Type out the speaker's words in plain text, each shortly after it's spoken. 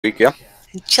Week, yeah.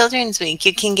 Children's Week.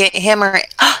 You can get him or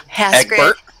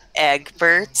Hasgrid.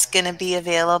 Egbert's gonna be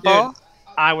available. Dude,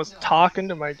 I was talking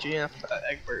to my GM about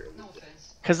Egbert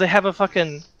because they have a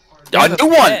fucking A new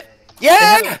one.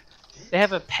 Yeah. They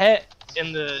have a pet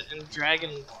in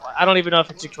Dragonfly. I don't even know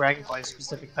if it's a Dragonfly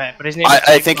specific pet, but his name.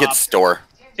 I think it's Store.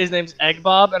 His name's Egg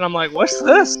Bob, and I'm like, what's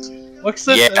this? What's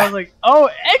this? Yeah. And I was like, oh,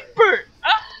 Egbert.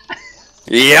 Ah!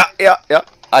 Yeah.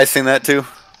 I seen that too.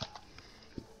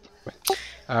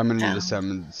 I'm gonna need a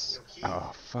summons.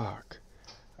 Oh fuck!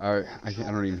 I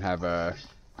don't even have a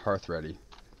hearth ready.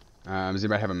 Does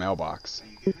anybody have a mailbox?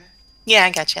 Yeah,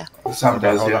 I gotcha.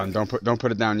 Hold on, don't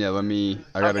put it down yet.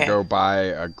 I gotta go buy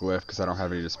a glyph because I don't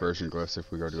have any dispersion glyphs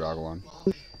if we go to Agalon.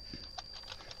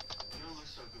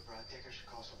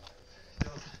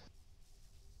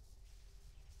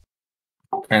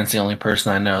 Grant's the only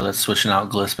person I know that's switching out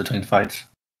glyphs between fights.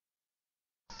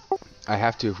 I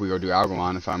have to if we go do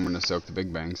Agalon if I'm gonna soak the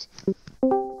big bangs.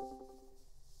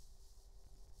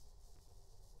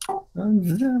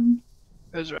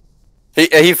 That's right.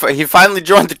 He finally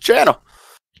joined the channel.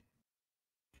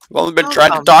 I've only been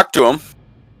trying to talk to him.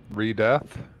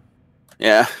 Re-death?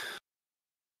 Yeah.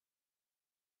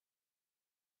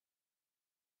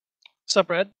 What's up,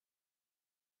 Red?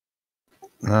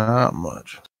 Not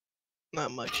much.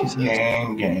 Not much, he says.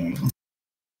 Gang.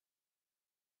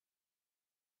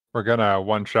 We're gonna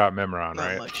one-shot Mimron,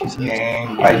 right? Not much, he says.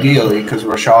 Ideally, because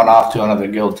we're showing off to another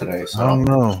guild today. So. I don't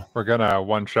know. We're gonna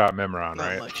one-shot Mimron,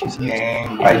 right? Not much, he says.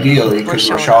 Ideally, because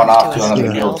we're showing off to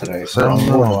another guild today.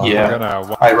 So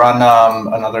yeah, I run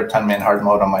another 10-man hard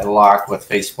mode on my lock with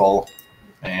Faceful,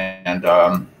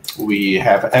 and we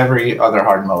have every other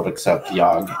hard mode except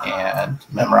Yogg and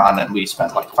Mimron, and we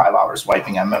spent like 5 hours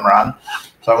wiping on Mimron.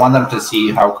 So I want them to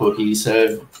see how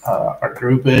cohesive our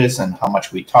group is and how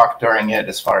much we talk during it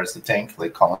as far as the tank,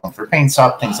 like calling for paint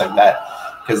stop, things like that.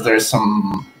 Because there's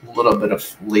some little bit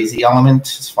of lazy element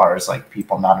as far as like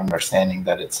people not understanding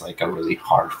that it's like a really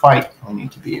hard fight. We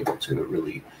need to be able to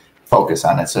really focus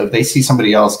on it. So if they see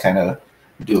somebody else kind of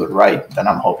do it right, then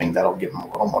I'm hoping that'll give them a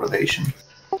little motivation.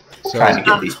 So, trying to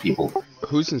get these people.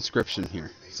 Who's inscription here?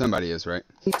 Somebody is, right?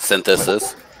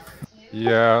 Synthesis.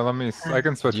 Yeah, let me. I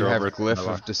can switch over. Do you have a glyph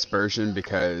to of dispersion?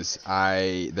 Because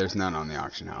there's none on the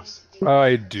auction house.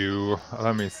 I do.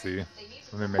 Let me see.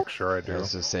 Let me make sure I do.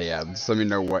 Let's just say just let me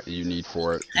know what you need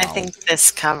for it. I think this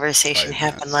conversation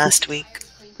happened last week.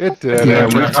 It did. Yeah,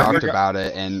 we talked about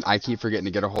it, and I keep forgetting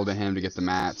to get a hold of him to get the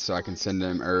mats, so I can send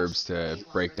him herbs to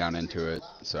break down into it.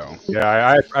 So.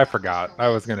 Yeah, I forgot. I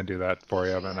was gonna do that for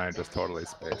you, and I just totally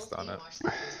spaced on it.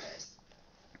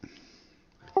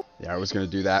 Yeah, I was going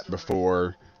to do that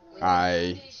before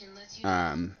I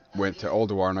went to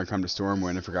Ulduar and I come to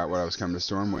Stormwind and forgot what I was coming to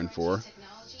Stormwind for.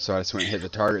 So I just went and hit the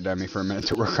target dummy for a minute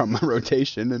to work on my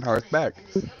rotation and hearth back.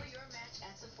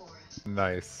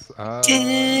 Nice.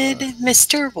 Did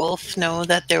Mr. Wolf know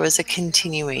that there was a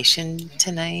continuation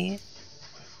tonight?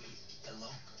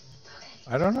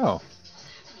 I don't know.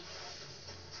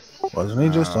 Wasn't he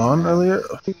just on earlier?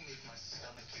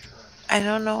 I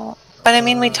don't know. But I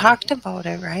mean, we talked about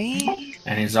it, right?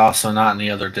 And he's also not in the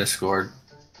other Discord.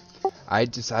 I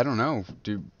don't know.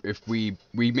 If we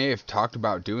may have talked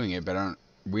about doing it, but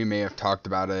we may have talked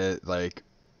about it like,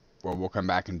 well, we'll come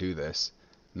back and do this.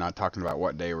 Not talking about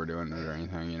what day we're doing it or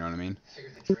anything, you know what I mean?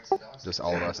 Just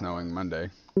all of us knowing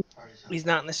Monday. He's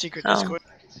not in the secret Discord.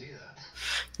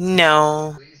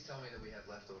 No.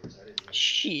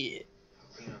 Shit.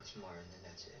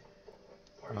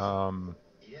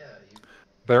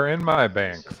 They're in my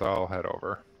bank, so I'll head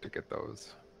over to get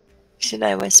those. Should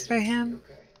I whisper him?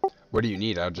 What do you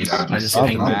need? I just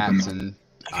hang mats and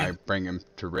I bring him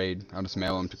to raid. I'll just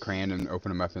mail him to Cran and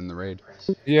open him up in the raid.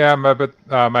 Yeah,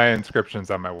 my inscription's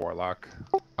on my warlock.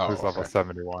 Who's level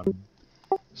 71.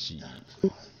 Gee.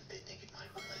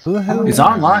 Who the hell? He's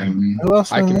online.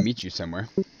 I can meet you somewhere.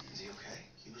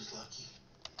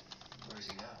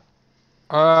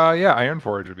 Yeah,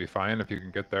 Ironforge would be fine if you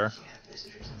can get there.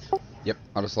 Yep,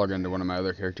 I'll just log into one of my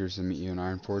other characters and meet you in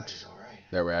Ironforge.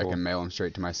 That way I can mail him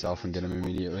straight to myself and get him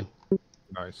immediately.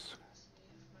 Nice.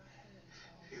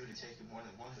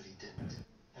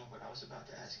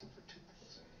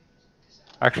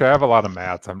 Actually, I have a lot of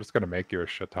mats. I'm just going to make you a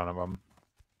shit ton of them.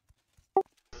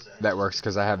 That works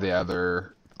because I have the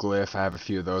other glyph. I have a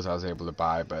few of those I was able to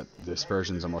buy, but the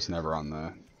dispersion's almost never on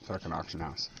the fucking auction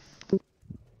house.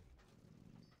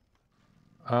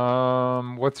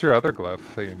 What's your other glyph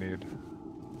that you need?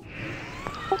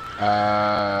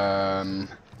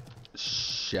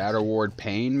 Shadow Ward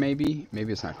Pain, maybe?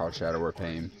 Maybe it's not called Shadow Ward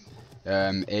Pain.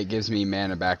 It gives me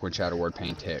mana back when Shadow Ward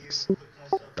Pain ticks.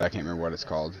 But I can't remember what it's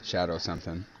called. Shadow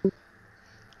something.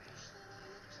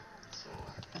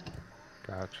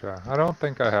 Gotcha. I don't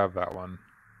think I have that one.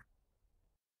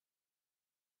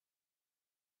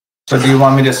 So do you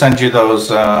want me to send you those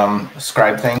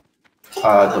scribe things,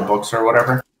 the books or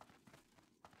whatever?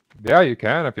 Yeah, you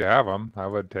can if you have them. I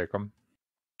would take them.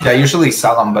 Yeah, I usually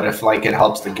sell them, but if like it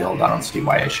helps the guild, I don't see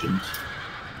why I shouldn't.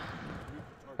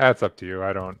 That's up to you.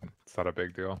 I don't. It's not a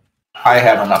big deal. I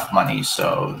have enough money,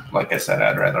 so like I said,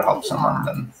 I'd rather help someone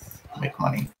than make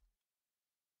money.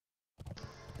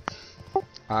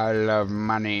 I love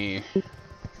money.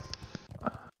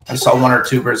 I saw 1 or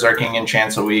 2 berserking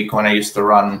enchants a week when I used to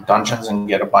run dungeons and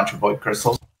get a bunch of void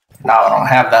crystals. Now I don't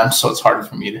have them, so it's harder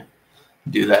for me to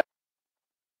do that.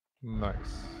 Nice.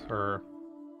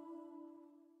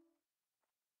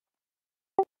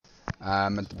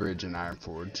 I'm at the bridge in Iron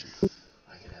Forge.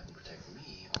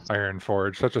 Iron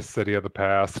Forge, such a city of the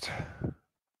past.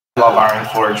 I love Iron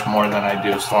Forge more than I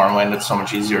do Stormwind. It's so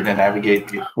much easier to navigate.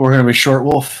 We're gonna be short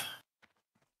wolf.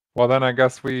 Well, then I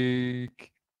guess we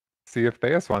see if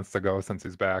Theus wants to go since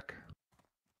he's back.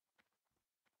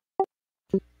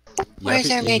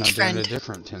 Where's our mage friend? A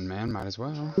different 10 man, might as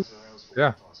well.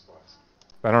 Yeah.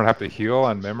 I don't have to heal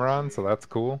on Mimron, so that's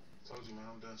cool.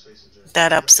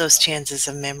 That ups those chances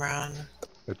of Mimron.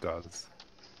 It does.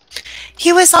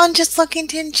 He was on just looking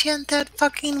to enchant that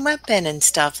fucking weapon and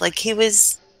stuff. Like he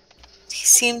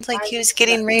seemed like he was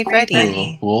getting raid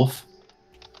ready. Wolf?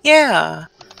 Yeah.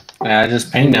 Yeah, I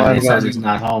just pinged him. He says he's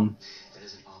not home.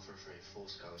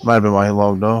 Might have been why he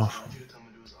logged off.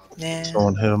 Yeah.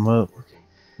 Someone hit him up.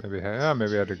 Maybe I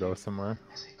had to go somewhere.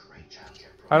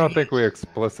 I don't think we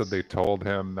explicitly told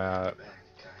him that.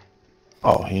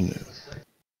 Oh, he knew.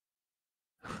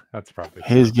 That's probably.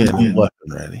 He's getting his weapon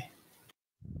ready.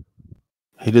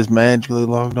 He just magically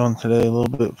logged on today a little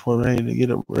bit before ready to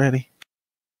get it ready.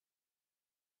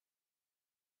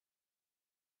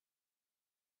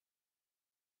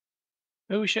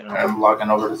 Oh shit! I'm logging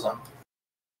over to Zoom.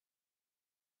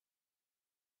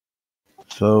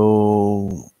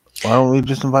 So why don't we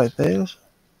just invite Theus?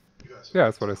 Yeah,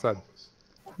 that's what I said.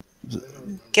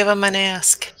 Give him an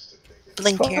ask.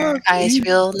 Blink your eyes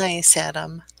real nice at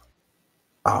him.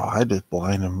 Oh, I just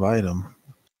blind invite him.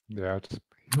 Yeah,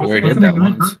 we already did that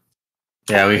once.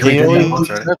 Yeah, we he did that once,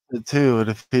 right? accepted too, and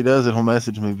if he doesn't, he'll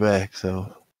message me back.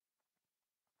 So.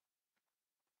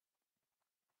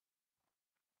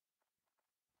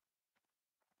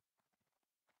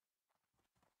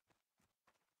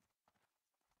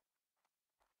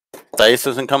 Dice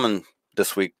isn't coming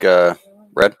this week,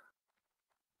 Red.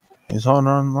 He's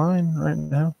online right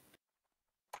now.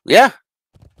 Yeah.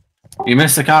 You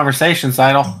missed the conversation,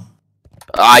 Seidel.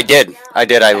 I did.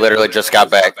 I literally just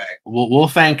got back.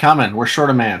 Wolf ain't coming. We're short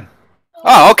a man.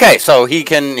 Oh, okay. So he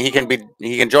can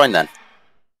join then.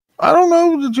 I don't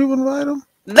know. Did you invite him?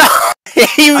 No,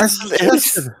 he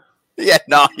was. Yeah,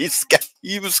 no,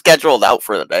 he was scheduled out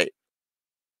for the night.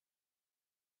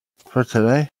 For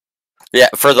today? Yeah,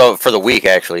 for the week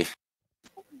actually.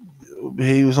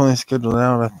 He was only scheduled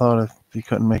out. I thought if he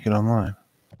couldn't make it online.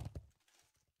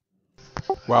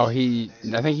 Well, I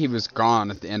think he was gone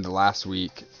at the end of last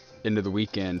week, into the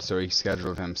weekend, so he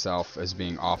scheduled himself as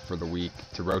being off for the week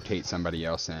to rotate somebody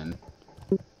else in.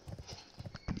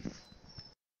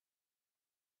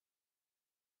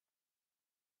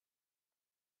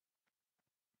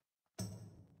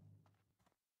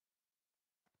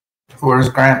 Where's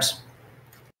Gramps?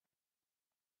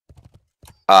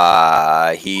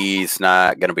 He's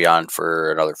not gonna be on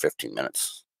for another 15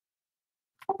 minutes.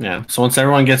 Yeah. So once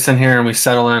everyone gets in here and we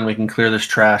settle in, we can clear this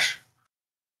trash.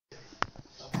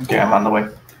 Okay, I'm on the way.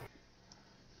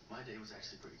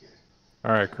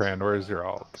 All right, Cran, where's your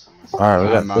alt? All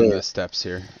right, I'm on the steps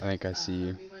here. I think I see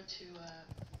you.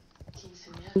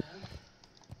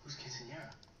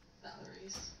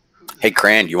 Hey,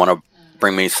 Cran, you want to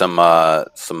bring me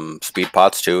some speed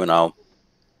pots too, and I'll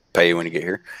pay you when you get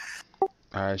here.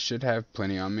 I should have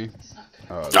plenty on me.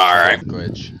 Oh, all right.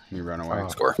 Glitch. You run away.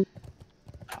 Score.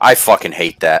 I fucking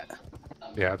hate that.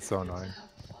 Yeah, it's so annoying.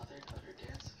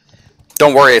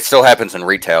 Don't worry, it still happens in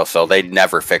retail, so they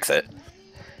never fix it.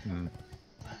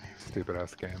 Stupid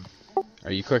ass game.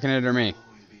 Are you clicking it or me?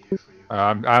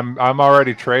 I'm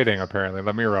already trading apparently.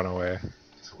 Let me run away.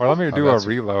 Or let me do a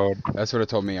reload. That's what it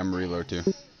told me. I'm reload too.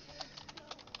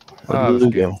 Oh,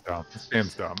 this game's dumb. This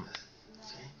game's dumb.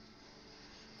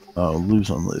 Oh, lose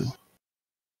on Lou.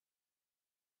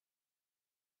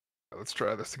 Let's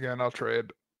try this again. I'll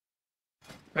trade.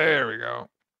 There we go.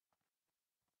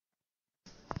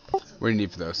 What do you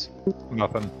need for those?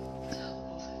 Nothing.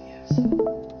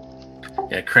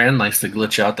 Yeah, Cran likes to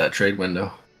glitch out that trade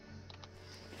window.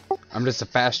 I'm just a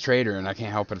fast trader, and I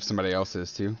can't help it if somebody else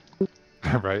is too.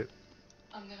 Right.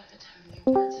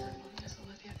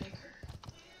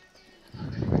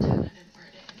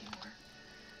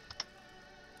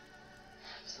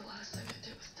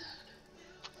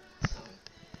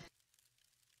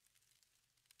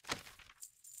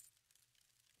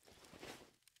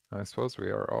 I suppose we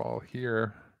are all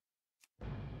here.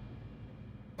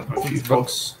 A few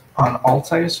folks on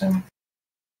alt, I assume.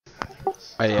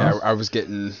 Yeah, I was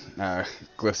getting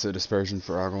Glyssa dispersion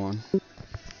for Agalon.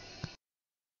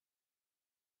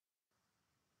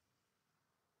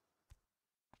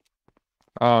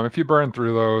 If you burn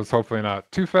through those, hopefully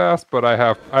not too fast, but I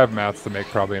have mats to make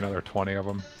probably another 20 of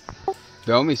them.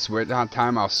 The only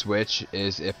time I'll switch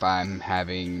is if I'm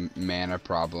having mana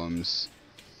problems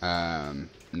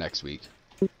next week.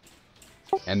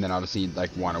 And then I'll just need like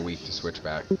 1 a week to switch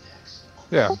back.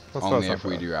 Yeah. Only if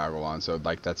we do Agalon, so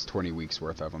like that's 20 weeks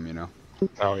worth of them, you know?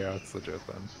 Oh yeah, it's legit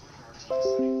then.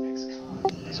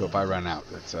 So if I run out,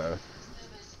 that's a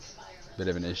bit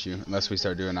of an issue. Unless we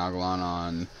start doing Agalon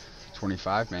on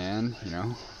 25, man, you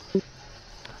know?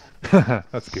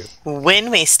 That's good.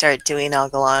 When we start doing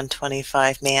Algalon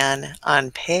 25 man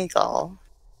on Pagel.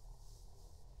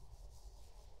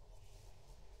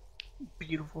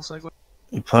 Beautiful segue.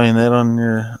 You playing that on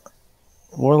your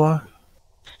Warlock?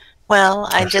 Well,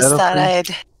 I just thought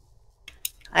Priest?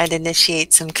 I'd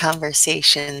initiate some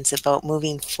conversations about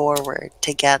moving forward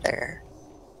together.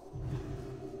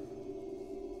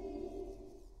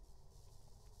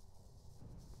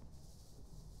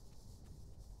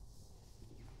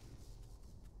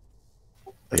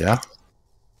 Yeah.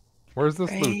 Where's this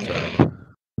Right. Luke at?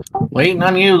 Waiting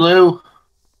on you, Lou.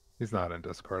 He's not in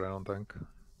Discord, I don't think.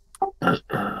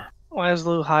 Why is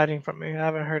Lou hiding from me? I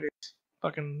haven't heard his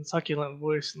fucking succulent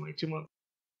voice in like 2 months.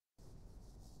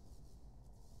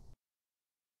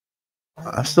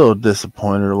 I'm still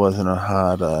disappointed it wasn't a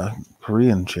hot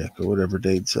Korean chick or whatever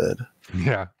Dade said.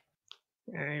 Yeah.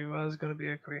 Yeah, he was gonna be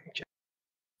a Korean chick.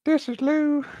 This is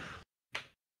Lou.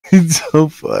 It's so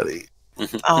funny.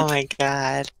 Oh my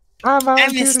god. I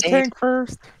volunteer missed to it. tank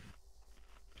first.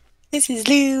 This is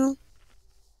Lou.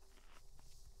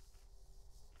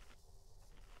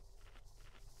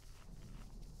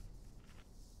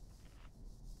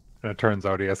 And it turns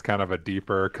out he has kind of a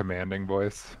deeper, commanding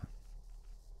voice.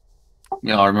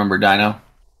 Y'all remember Dino?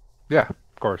 Yeah,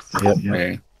 of course. Yep.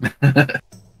 Okay.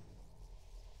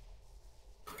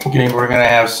 Okay, we're gonna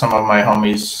have some of my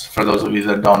homies, for those of you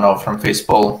that don't know, from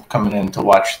Facebook coming in to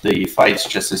watch the fights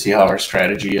just to see how our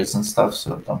strategy is and stuff.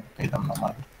 So don't pay them no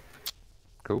mind.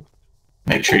 Cool.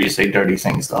 Make sure you say dirty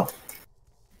things though.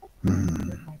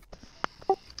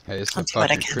 Hey, it's a Let's see what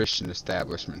I fucking can- Christian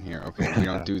establishment here. Okay, we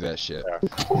don't do that shit.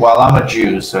 Well, I'm a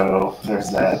Jew, so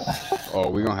there's that. Oh,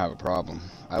 we're gonna have a problem.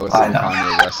 I listen I to know.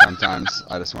 Kanye West sometimes.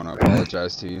 I just want to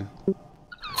apologize to you.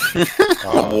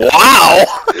 Wow!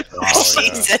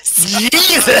 Jesus.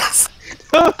 Jesus!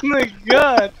 Oh my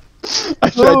god!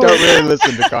 Actually, I don't really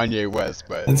listen to Kanye West,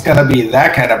 but It's gonna be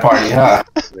that kind of party, huh?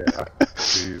 Yeah.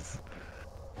 Jeez.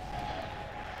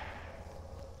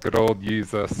 Good old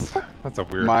Jesus. That's a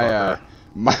weird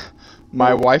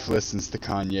my wife listens to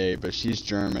Kanye, but she's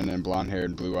German and blonde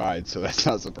haired and blue eyed, so that's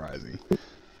not surprising.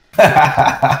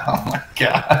 Oh my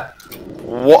god.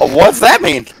 What's that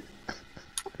mean?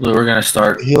 Lou, we're gonna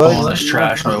start He all likes- this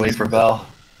trash while we wait for Bell.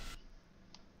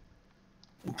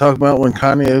 Talk about when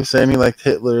Kanye was saying he liked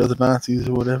Hitler or the Nazis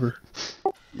or whatever.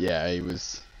 Yeah, he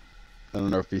was. I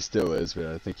don't know if he still is, but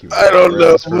I think he was. I don't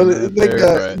know. for a minute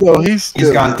there, but- No, he's still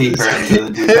He's gone deeper into the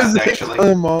defense, actually.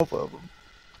 I'm off of him.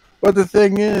 But the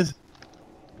thing is,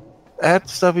 that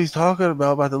stuff he's talking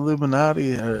about the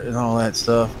Illuminati and all that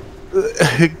stuff,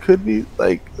 it could be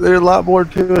like there's a lot more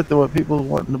to it than what people are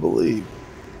wanting to believe.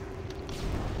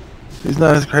 He's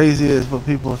not as crazy as what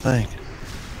people think.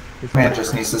 Man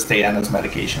just needs to stay on his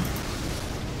medication.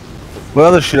 Well,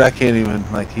 other shit I can't even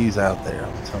he's out there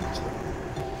on some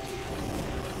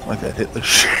stuff. Like that Hitler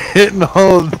shit and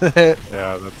all of that.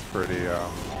 Yeah, that's pretty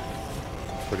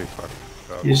fucking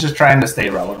stuff. He's just trying to stay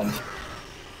relevant.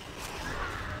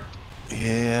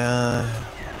 Yeah.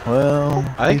 Well,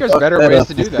 I think he there's fucked better that ways up.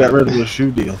 to do He that. Got rid of the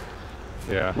shoe deal.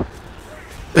 Yeah.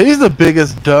 He's the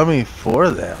biggest dummy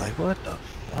for that. Like, what the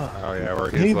fuck? Oh yeah,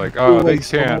 where He he's like, oh, they wastes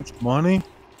so can't. much money.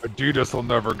 Adidas will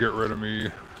never get rid of me.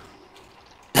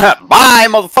 Bye,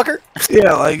 motherfucker!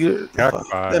 Yeah, like, Heck, fuck,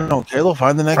 bye. they don't care. They'll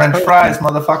find the next French person. fries,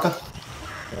 motherfucker.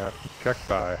 Yeah, check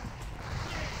by.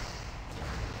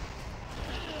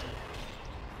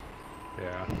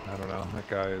 Yeah, I don't know. That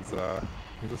guy is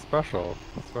he's a special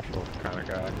kind of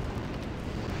guy.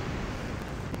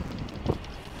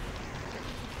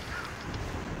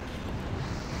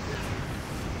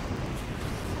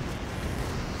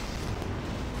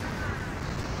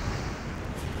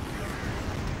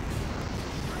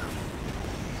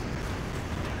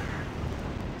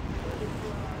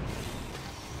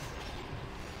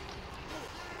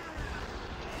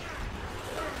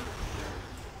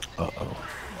 Uh-oh.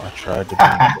 I tried to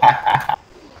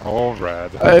Oh,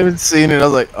 red. I haven't seen it. I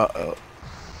was like, uh-oh.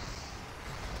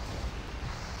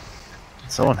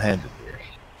 Someone had to do it.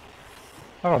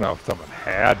 I don't know if someone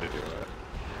had to do it.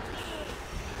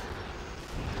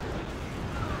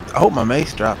 I hope my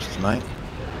mace drops tonight.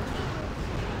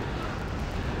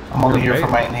 I'm only here for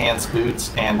my enhanced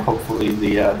boots and hopefully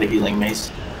the healing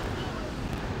mace.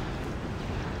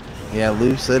 Yeah,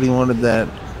 Lou said he wanted that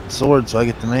sword, so I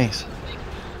get the mace.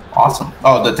 Awesome.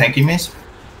 Oh, the tanky mace?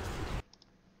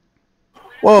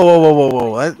 Whoa, whoa, whoa, whoa,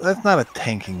 whoa. That's not a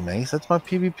tanking mace. That's my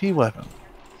PvP weapon.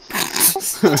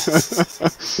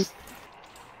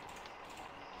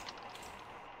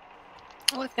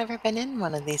 Oh, I've never been in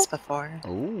one of these before.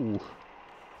 Ooh.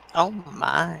 Oh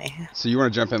my. So you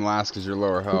want to jump in last because you're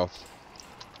lower health.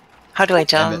 How do I And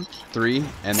jump? then 3,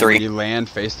 and then when you land,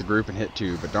 face the group and hit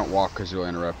 2, but don't walk because you'll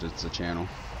interrupt. It's a channel.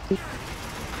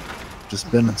 Just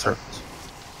spin in circles.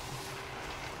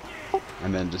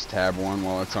 And then just tab 1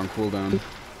 while it's on cooldown.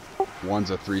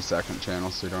 1's a 3-second channel,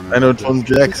 so you don't. I know which one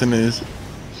Jackson is.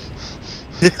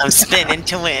 I'm spinning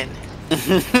to win.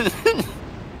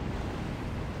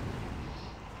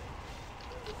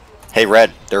 Hey,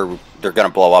 Red, they're gonna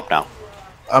blow up now.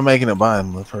 I'm making it by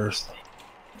him first.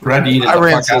 Red, eat it I the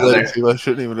ran fuck so out of late there. too. I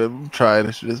shouldn't even have tried.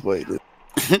 I should just waited.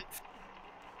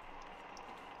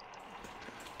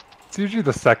 It's usually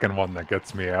the second one that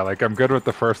gets me. I'm good with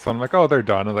the first one. I'm like, oh, they're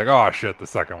done. I'm like, oh shit, the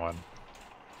second one.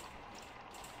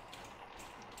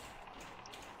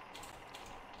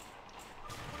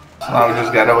 So now we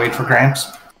just gotta wait for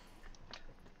Gramps.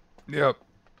 Yep.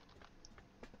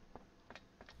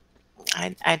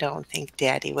 I don't think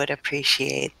Daddy would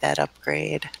appreciate that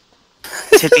upgrade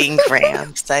to being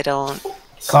Gramps. I don't.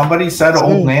 Somebody said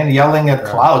old man yelling at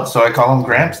cloud, so I call him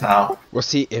Gramps now. Well,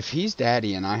 see, if he's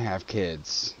daddy and I have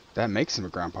kids, that makes him a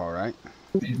grandpa, right?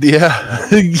 Yeah.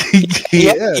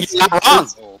 Yes. You're not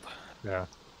wrong. Yeah.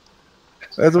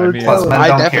 That's what we're Plus, telling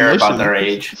men him. don't care about their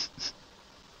age.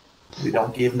 We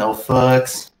don't give no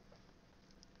fucks.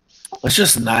 Let's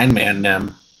just 9-man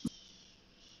them.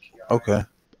 Okay.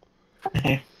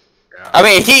 I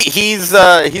mean, he's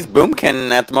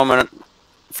boomkin at the moment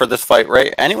for this fight,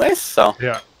 right? Anyways, so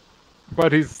Yeah.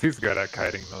 But he's good at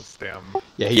kiting those damn.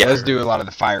 Yeah, he does do a lot of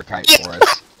the fire kite for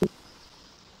us.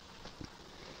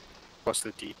 Plus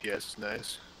the DPS is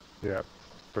nice. Yeah,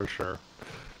 for sure.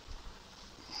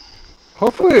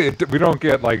 Hopefully we don't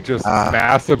get just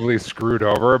massively screwed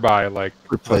over by the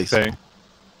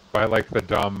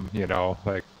dumb,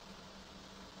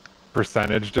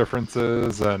 percentage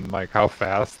differences and how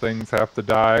fast things have to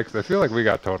die, because I feel like we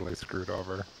got totally screwed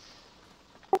over.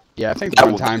 Yeah, I think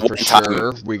one time for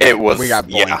sure we got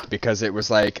boinked because it was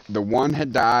the one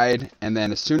had died, and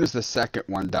then as soon as the second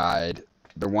one died,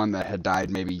 the one that had died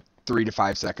maybe 3 to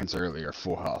 5 seconds earlier,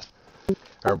 full health,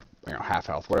 or half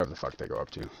health, whatever the fuck they go up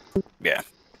to. Yeah.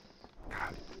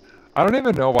 I don't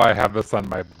even know why I have this on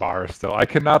my bar still. I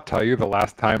cannot tell you the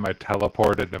last time I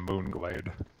teleported to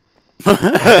Moonglade.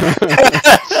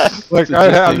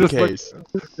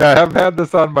 I have had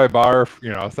this on my bar,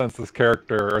 since this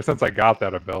character, or since I got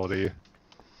that ability.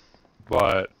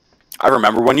 But I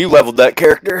remember when you leveled that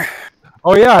character.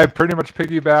 Oh yeah, I pretty much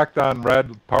piggybacked on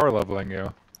Red power leveling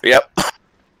you. Yep.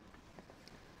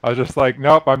 I was just like,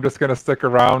 nope, I'm just gonna stick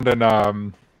around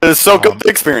and it's so good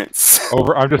experience.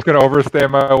 I'm just gonna overstay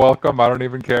my welcome. I don't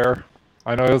even care.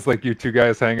 I know it was you two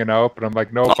guys hanging out, but I'm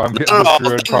like, nope, I'm getting this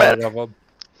druid power leveled.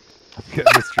 I'm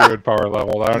getting this druid power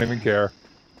leveled. I don't even care.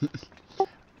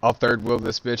 I'll third wheel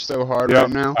this bitch so hard right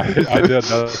now. I did.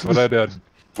 That's what I did.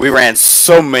 We ran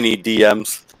so many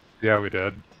DMs. Yeah, we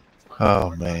did.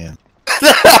 Oh man.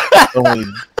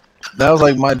 That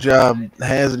was my job.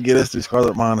 Has to get us through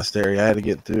Scarlet Monastery. I had to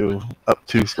get up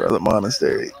to Scarlet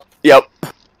Monastery. Yep.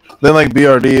 Then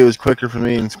BRD, it was quicker for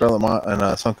me in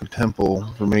Sunken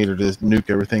Temple for me to just nuke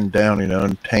everything down,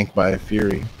 and tank by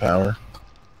Fury power.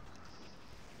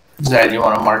 Zad, you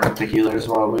want to mark up the healers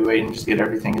while we wait and just get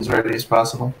everything as ready as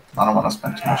possible? I don't want to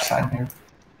spend too much time here.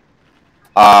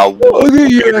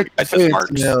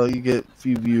 You get a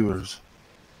few viewers.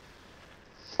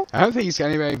 I don't think he's got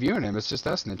anybody viewing him. It's just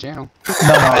us in the channel. No,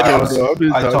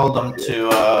 I told them to.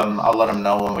 I'll let them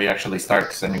know when we actually start,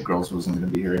 because I knew Girls wasn't going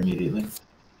to be here immediately.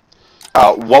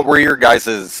 What were your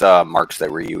guys' marks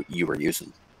that you were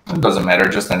using? It doesn't matter.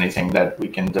 Just anything that we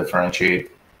can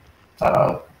differentiate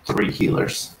 3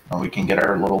 healers, and we can get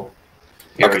our little.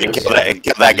 Okay, kill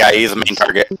that guy. He's the main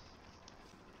target.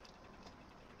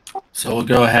 So we'll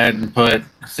go ahead and put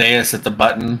Zeus at the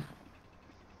button.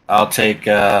 I'll take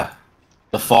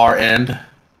the far end, and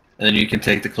then you can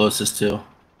take the closest 2.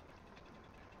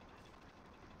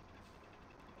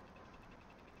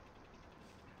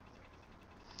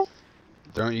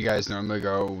 Don't you guys normally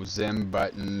go Zim,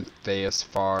 button, Theus,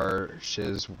 far,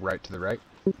 shiz, right to the right?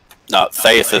 No,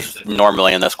 Theus is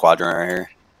normally in this quadrant right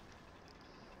here.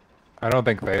 I don't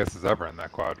think Theus is ever in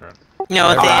that quadrant. No,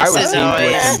 Whenever I Theus was is synced with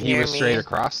always him, he near was straight me.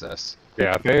 across this.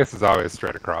 Yeah, Theus is always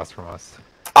straight across from us.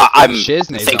 I'm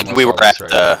Shiznay's thinking almost we were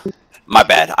always at my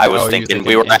bad. I was Oh, you thinking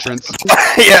we were entrance?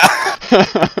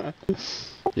 yeah.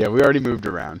 Yeah, we already moved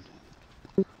around.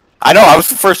 I know. I was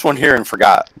the first one here and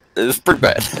forgot. It was pretty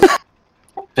bad.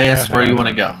 That's where you want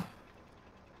to go.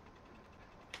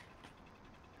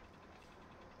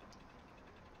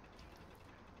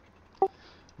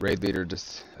 Raid leader,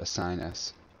 just assign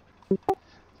S.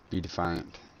 Be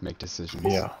defiant. Make decisions.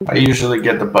 Yeah. I usually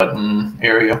get the button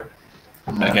area.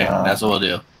 Okay, that's what we'll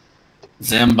do.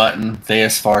 Zim button,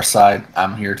 Theus far side.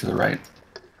 I'm here to the right.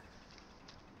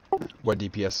 What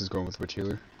DPS is going with which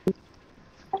healer?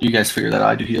 You guys figure that out.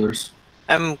 I do healers.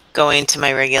 I'm going to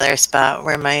my regular spot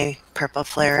where my purple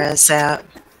flare is at.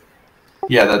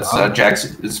 Yeah, that's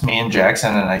Jackson. It's me and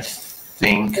Jackson, and I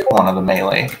think one of the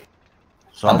melee.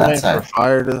 So I'm waiting for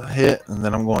fire to hit, and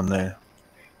then I'm going there.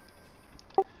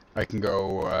 I can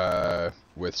go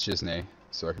with Shiznay,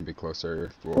 so I can be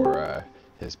closer for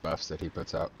his buffs that he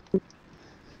puts out.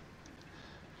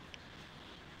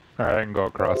 Alright, I can go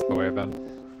across the way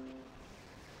then.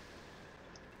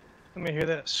 Let me hear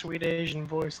that sweet Asian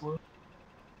voice, Lou.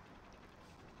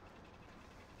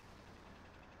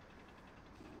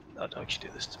 Oh, don't you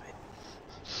do this to me.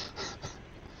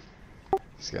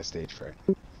 He's got stage fright.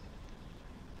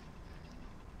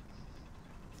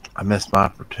 I missed my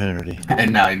opportunity.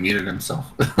 And now he muted himself.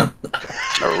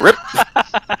 Rip.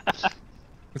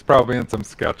 He's probably in some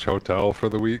sketch hotel for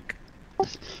the week.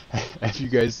 Have you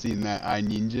guys seen that I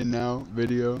Ninja Now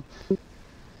video?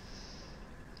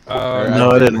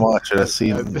 No, I didn't watch it. I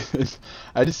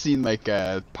I just seen like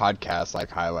a podcast like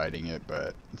highlighting it,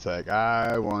 but it's like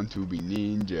I want to be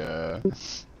ninja.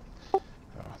 Oh,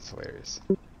 it's hilarious.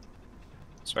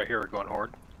 So right here we're going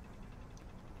horde.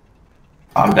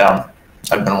 I'm down.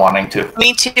 I've been wanting to.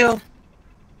 Me too.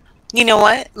 You know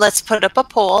what? Let's put up a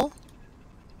poll.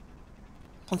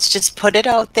 Let's just put it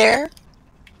out there.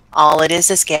 All it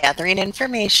is gathering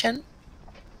information.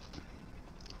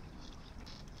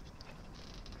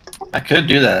 I could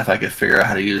do that if I could figure out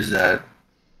how to use that.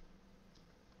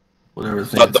 Whatever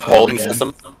thing. The polling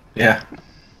system? Yeah.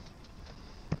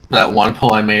 That one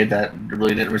poll I made that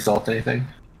really didn't result in anything.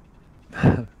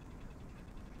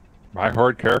 My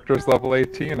horde character's level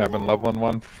 18. I've been leveling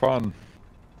one for fun.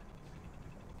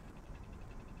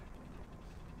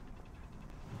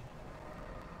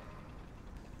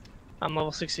 I'm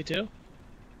level 62.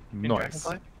 Nice.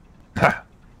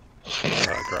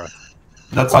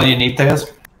 That's all you need,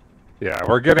 Taz? Yeah,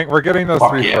 we're getting those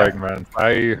Fuck 3 yeah. fragments.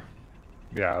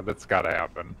 Yeah, that's gotta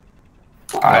happen.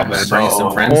 I'm better so bring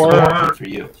some friends happy for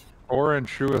you. Or in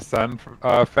true Ascend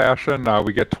fashion,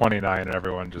 we get 29 and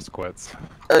everyone just quits.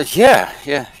 Yeah.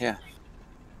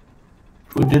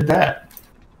 Who did that?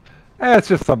 It's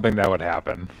just something that would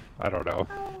happen. I don't know.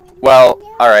 Well,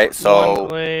 alright, One so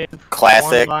glaive,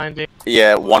 classic. one binding.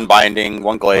 Yeah, one binding,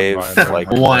 one glaive. One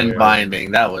binding. One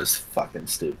binding. That was fucking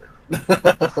stupid.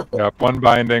 Yep, one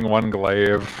binding, one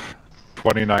glaive,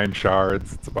 29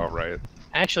 shards. It's about right.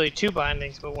 Actually, 2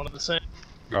 bindings, but one of the same.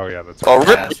 Oh yeah, that's Oh, right.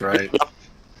 rip. That's right.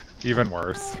 Even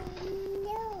worse.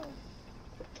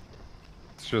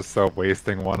 It's just so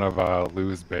wasting one of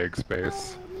Lou's big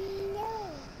space.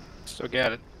 Still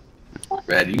got it.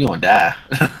 Red, you gonna die.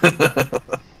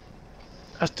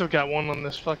 I still got one on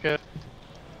this fucking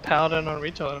paladin on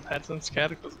retail that I've had since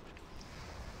Cataclysm.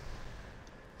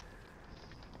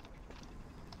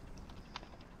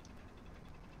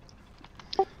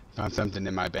 Found something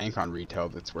in my bank on retail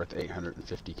that's worth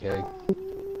 850k.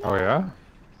 Oh yeah?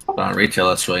 But on retail,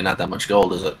 that's really not that much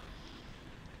gold, is it?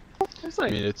 It's I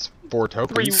like mean, it's 4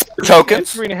 tokens.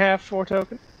 Tokens? 3.5, 4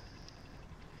 tokens.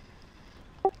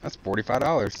 That's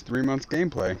 $45. 3 months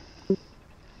gameplay.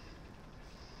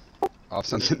 Off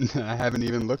something that I haven't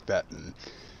even looked at in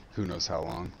who knows how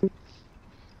long.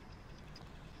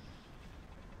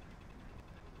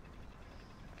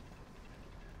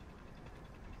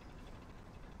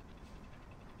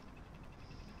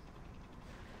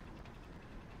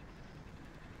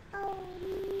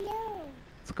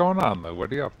 What's going on, Lou?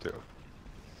 What are you up to?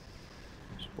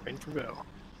 Just waiting for Bill.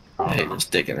 Hey,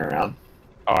 just digging around.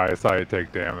 Oh, I saw you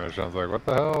take damage. I was like, what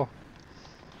the hell?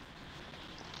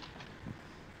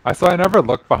 I never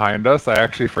look behind us. I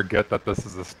actually forget that this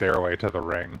is a stairway to the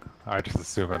ring. I just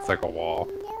assume it's like a wall.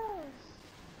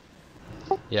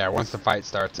 Yeah, once the fight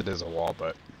starts, it is a wall,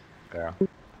 but Yeah.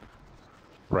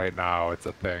 Right now, it's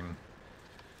a thing.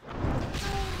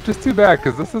 Just too bad,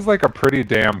 because this is like a pretty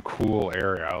damn cool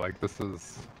area. Like, this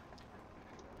is,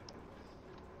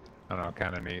 I don't know,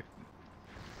 kind of neat.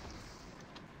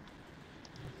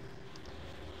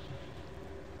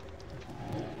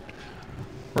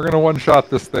 We're gonna one-shot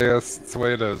this Theus. That's the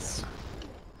way it is.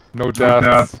 No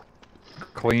deaths.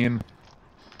 Clean.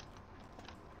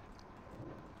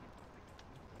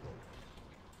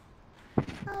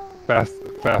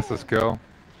 Fastest kill.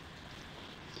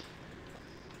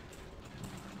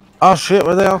 Oh shit,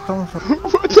 where they all coming from?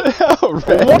 What the hell,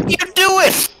 Ray? What are you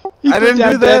doing? I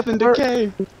didn't do that in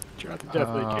decay.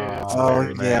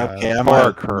 Oh yeah, okay, I'm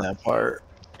out on that part.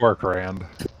 Poor Rand.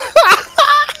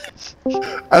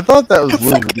 I thought that was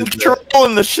Lou.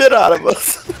 Trolling the shit out of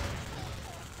us.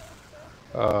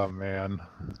 Oh man.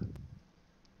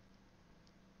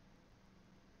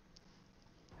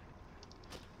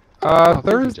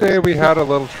 Thursday we had a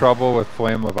little trouble with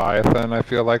Flame Leviathan. I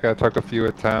feel like I took a few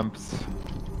attempts.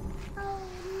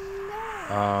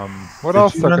 What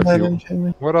else took a few?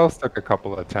 What else took a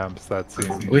couple of attempts? That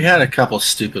seemed. We had a couple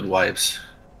stupid wipes.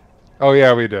 Oh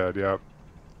yeah, we did. Yep.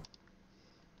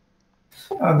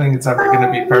 I don't think it's ever going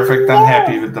to be perfect. I'm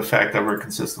happy with the fact that we're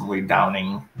consistently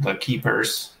downing the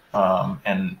keepers,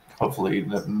 and hopefully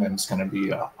the MIM's going to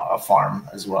be a farm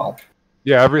as well.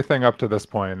 Yeah, everything up to this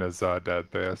point is dead.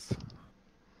 This.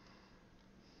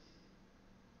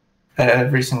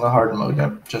 Every single hard mode,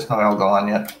 yep. Just not all on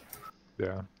yet.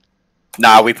 Yeah.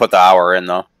 Nah, we put the hour in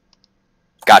though.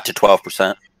 Got to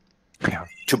 12%. Yeah.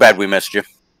 Too bad we missed you.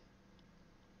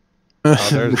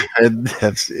 Oh,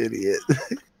 That's idiot.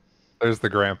 There's the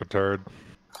grandpa turd.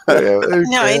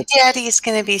 No, Daddy's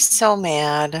gonna be so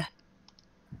mad.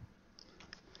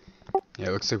 Yeah,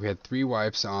 it looks like we had 3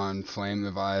 wipes on Flame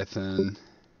Leviathan,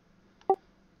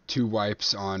 2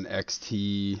 wipes on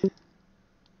XT,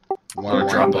 1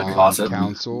 wipe on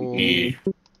Council,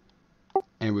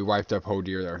 and we wiped up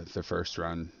Hodir the first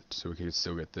run, so we could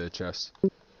still get the chest.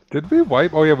 Did we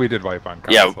wipe? Oh yeah, we did wipe on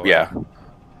Council. Yeah.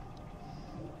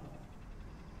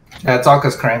 Yeah, it's all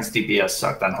because Crane's DPS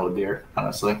sucked on Hodir,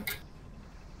 honestly.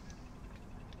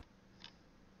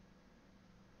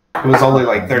 It was only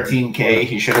like 13k.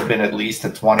 He should have been at least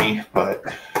at 20, but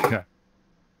yeah.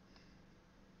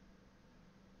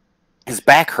 His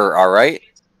back hurt, all right.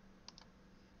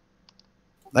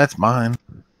 That's mine.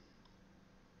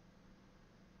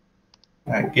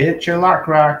 Get your lock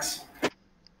rocks.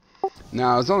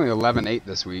 No, it was only 11.8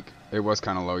 this week. It was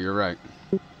kind of low. You're right.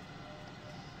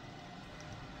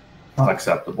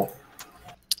 Unacceptable.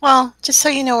 Well, just so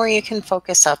you know where you can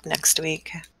focus up next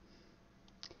week.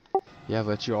 Yeah,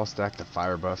 let you all stack the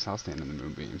fire buffs. I'll stand in the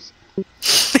moonbeams.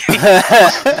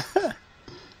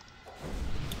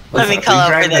 Let me call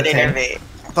out for that interview.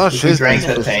 I thought she drank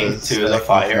the tank to the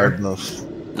fire. No,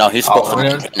 he's supposed to be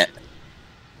hitting it.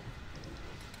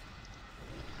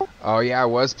 Oh yeah, I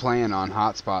was playing on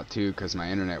hotspot too because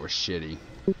my internet was shitty.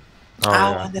 Oh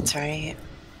yeah. That's right.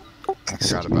 I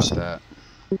forgot about that.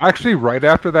 Actually, right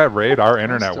after that raid, our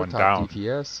internet went down.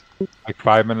 DPS? Like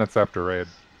 5 minutes after raid.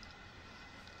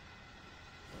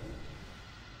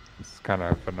 It's kind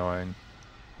of annoying.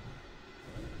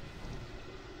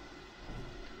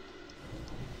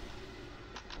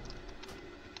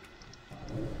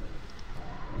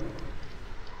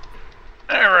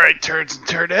 Alright, turds and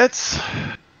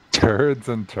turdettes. Turds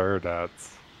and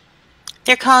turdettes.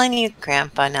 They're calling you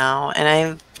Grandpa now, and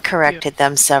I've corrected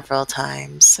them several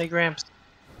times. Say Gramps.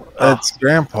 That's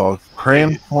Grandpa.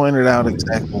 Crane pointed out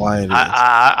exactly why it is.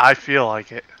 I feel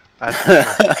like it.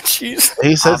 Jeez.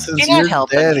 He said since you're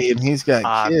daddy and he's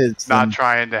got kids. Not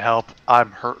trying to help.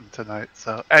 I'm hurting tonight.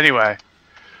 So anyway,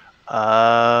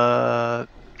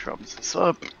 drums this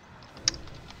up.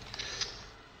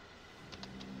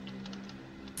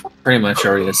 Pretty much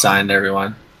already assigned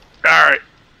everyone. All right,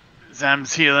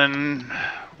 Zem's healing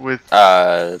with.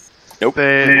 Nope.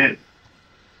 Wait,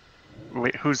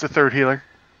 who's the third healer?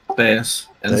 Theus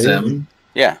and Zem.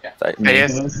 Yeah.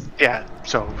 Theus. Yeah.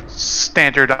 So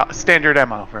standard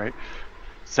MO, right?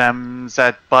 Zem's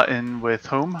at button with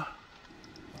whom?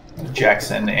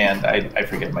 Jackson and I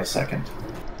forget my second.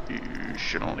 You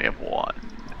should only have one.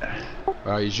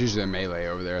 Well, he's usually a melee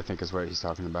over there. I think is what he's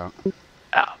talking about.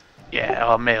 Oh,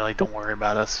 yeah. Melee. Don't worry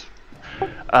about us.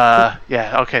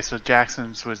 Yeah. Okay. So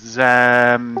Jackson's with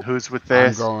Zem. Who's with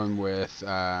this? I'm going with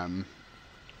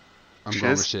I'm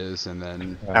going with Shiz, and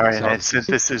then. All right, and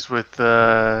Synthesis with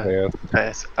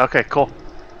Theus. Okay, cool.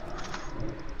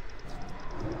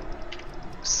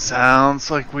 Sounds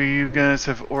like you guys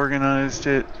have organized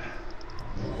it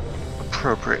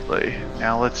appropriately.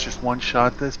 Now let's just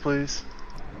one-shot this, please.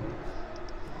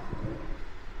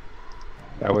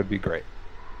 That would be great.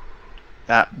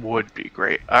 That would be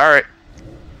great. Alright.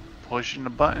 Pushing the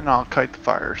button, I'll kite the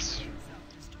fires.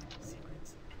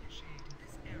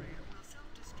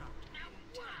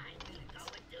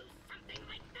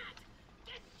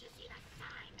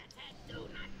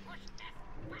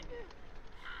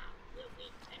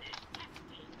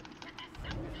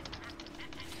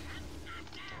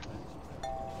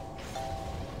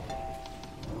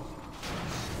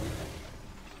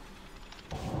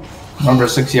 Remember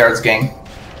 6 yards gain.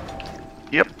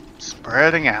 Yep,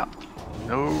 spreading out.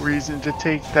 No reason to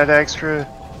take that extra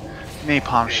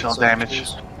napalm shell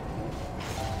damage.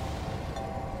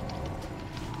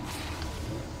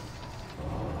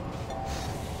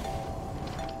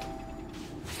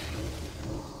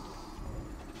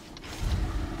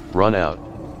 Run out.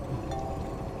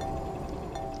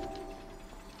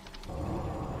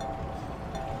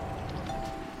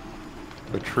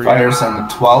 The tree Fires in the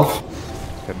 12.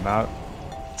 cannot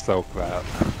soak that.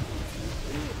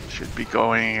 Should be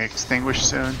going extinguished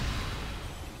soon.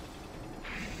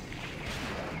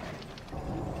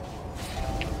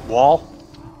 Wall.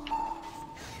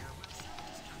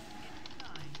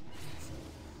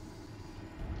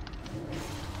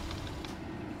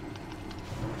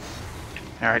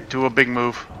 Alright, do a big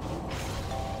move.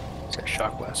 It's got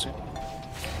shock blasting.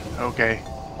 Okay,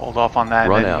 hold off on that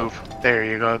Run and then out. move. There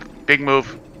you go. Big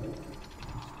move.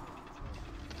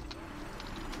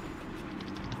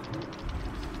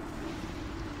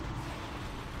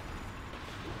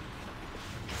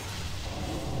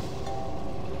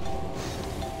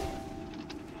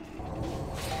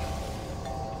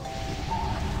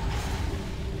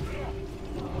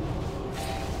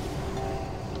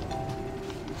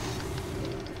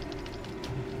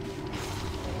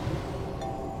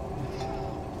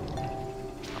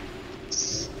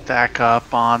 Stack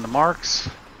up on the marks.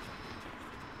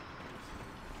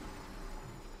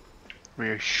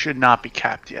 We should not be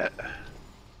capped yet.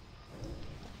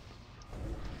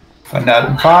 Find out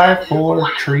in 5,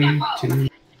 4, 3, 2.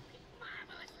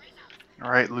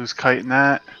 Alright, loose kite in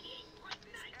that.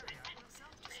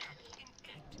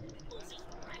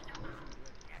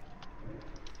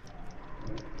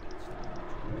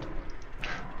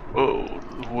 Oh,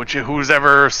 whose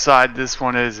ever side this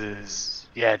one is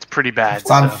yeah, it's pretty bad. If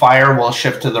it's on fire, we'll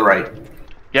shift to the right.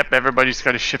 Yep, everybody's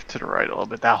got to shift to the right a little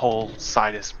bit. That whole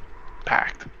side is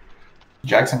packed.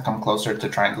 Jackson, come closer to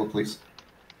triangle, please.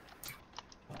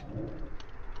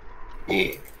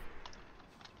 Yeah.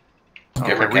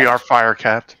 Okay, we are fire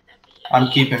capped. I'm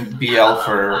keeping BL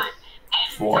for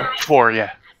 4. 4,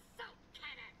 yeah.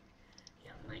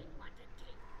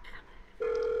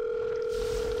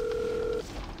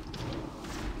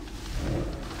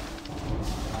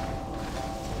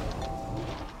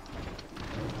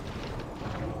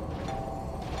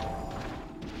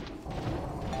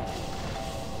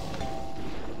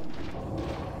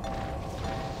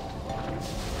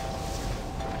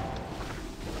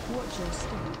 Watch your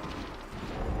step.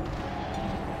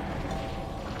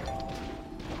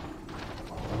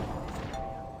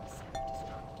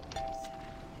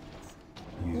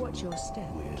 Watch your step.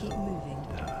 Keep moving.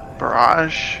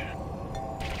 Barrage.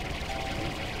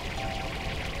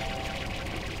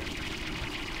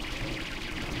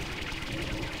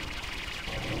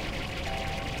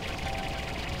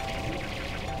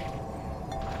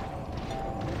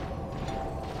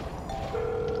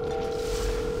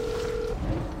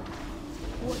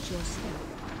 Watch your step.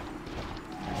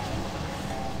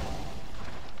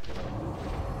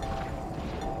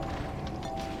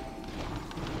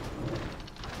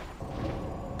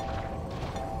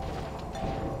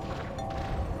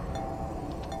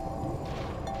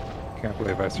 Can't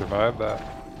believe I survived that.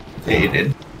 Yeah, you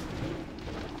did.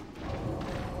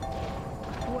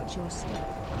 Watch your step.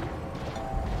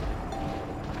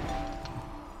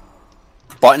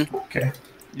 Button. Okay.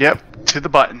 Yep, to the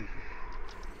button.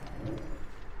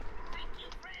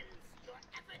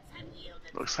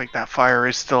 Looks like that fire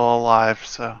is still alive,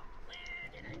 so.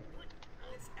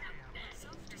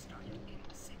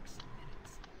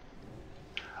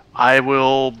 I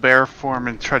will bear form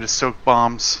and try to soak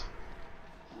bombs.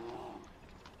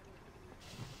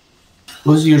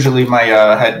 Who's usually my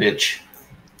head bitch?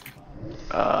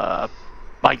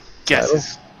 My guess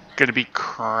is gonna be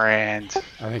Crand.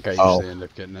 I think I usually end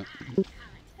up getting it.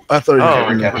 I thought you Oh,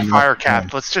 were we're fire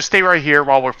capped. Let's just stay right here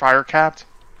while we're fire capped.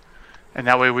 And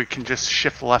that way we can just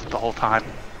shift left the whole time.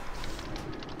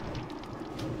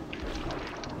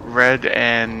 Red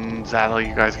and Zadel,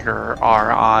 you guys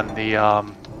are on the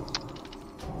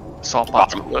assault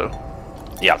bots with blue.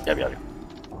 Yeah.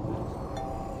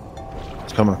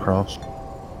 It's coming across.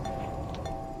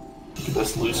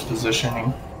 This loose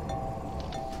positioning.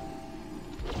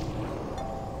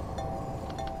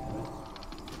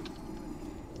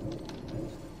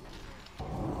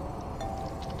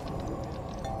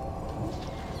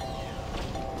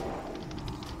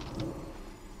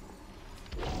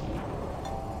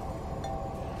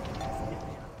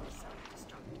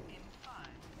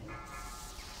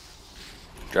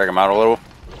 Drag him out a little.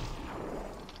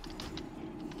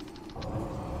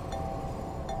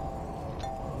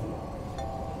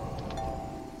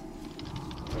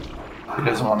 He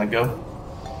doesn't want to go.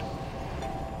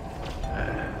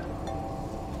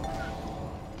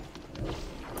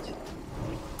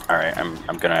 All right,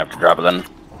 I'm gonna have to drop it then.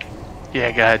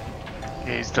 Yeah, go ahead.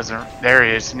 Yeah, he doesn't. There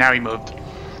he is. Now he moved.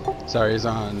 Sorry, he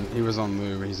was on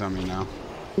move. He's on me now.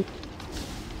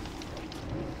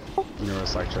 You know what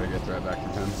it's like trying to get the right back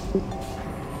from him.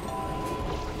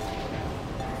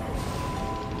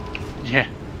 Yeah,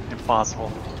 impossible.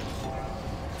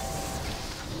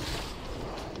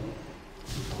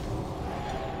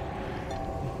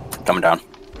 Coming down.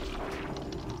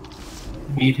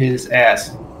 Beat his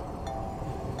ass.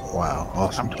 Wow,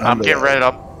 awesome. I'm getting ready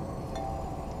up.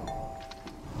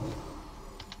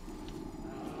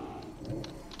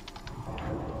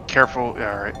 Careful. All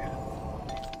right.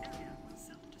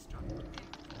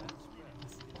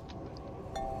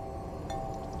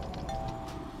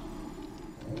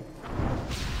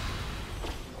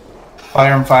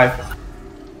 Fire him 5.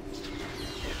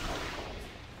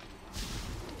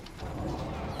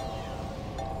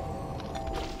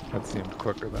 That seemed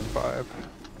quicker than 5.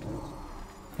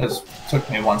 This took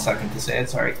me 1 second to say it,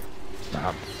 sorry.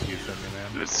 Nah, you sent me, man.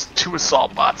 There's 2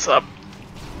 assault bots up.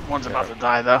 One's about to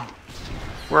die though.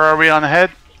 Where are we on the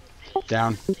head?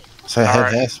 Down. So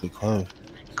head has to be close.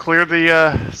 Clear the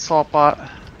assault bot.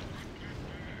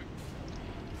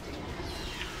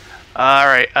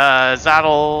 Alright,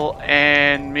 Zaddle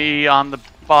and me on the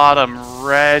bottom,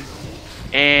 red,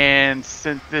 and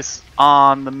Synthesis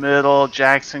on the middle,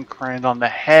 Jackson Crane on the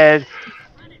head.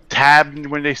 Tab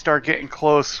when they start getting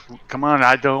close. Come on,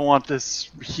 I don't want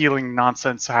this healing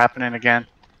nonsense happening again.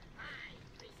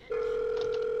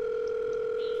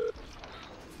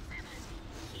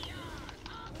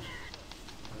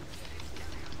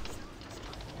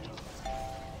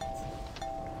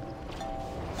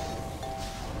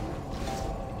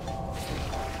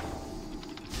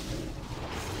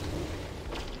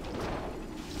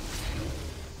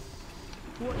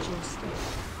 Watch your step.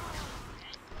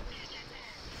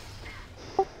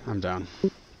 I'm down.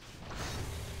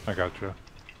 I got you.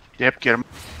 Yep, get him.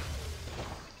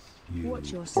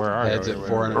 Watch your step. Where are Heads you? at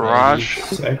 400. Barrage.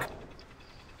 Sick.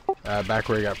 Back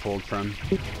where he got pulled from.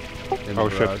 In Oh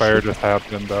the shit, garage. fire just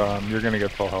happened. You're gonna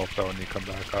get full health though when you come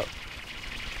back up.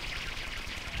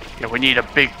 Yeah, we need a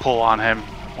big pull on him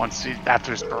once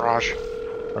after his barrage.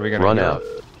 Are we gonna Run hear out.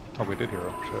 him? Oh, we did hear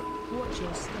him. Shit. Watch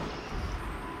your step.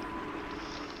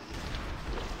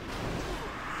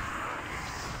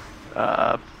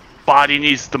 Body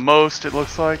needs the most, it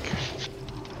looks like.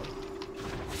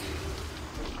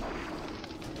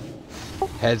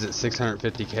 Heads at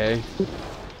 650k.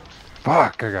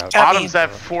 Fuck, I got Bottom's at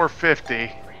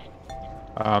 450.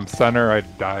 Center, I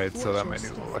died, so that might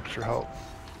need a little extra help.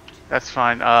 That's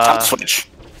fine. I'll switch.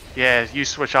 Yeah, you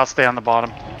switch. I'll stay on the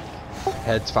bottom.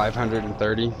 Heads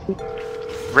 530.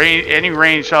 Any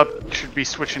range up should be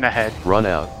switching ahead. Run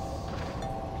out.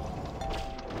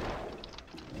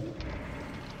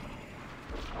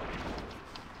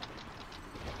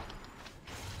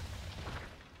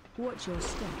 Watch your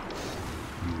step.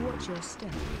 Watch your step.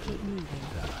 Keep moving.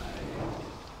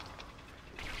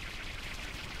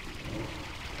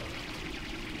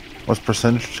 What's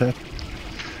percentage check?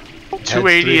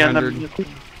 280 on the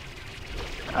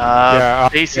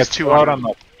base is it's 200. out on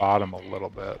the bottom a little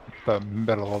bit. The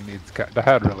middle needs, the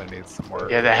head really needs some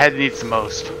work. Yeah, the head needs the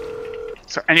most.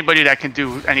 So anybody that can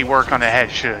do any work on the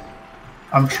head should.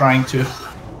 I'm trying to.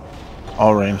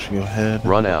 All range, go ahead.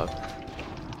 Run out.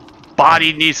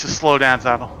 Body needs to slow down,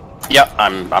 Zaddle. Yep,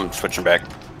 I'm switching back.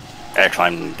 Actually,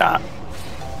 I'm not.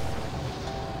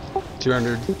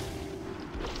 200.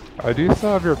 Do you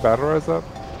still have your battle res up,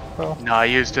 Phil? No, I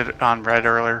used it on red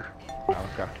earlier. Oh,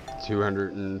 okay.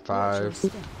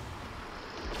 205.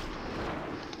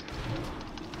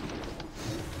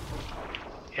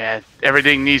 Yeah,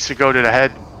 everything needs to go to the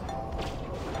head.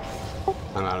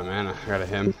 I'm out of mana. I got a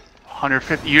him.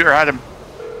 150. You're at him.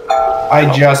 I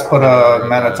just put a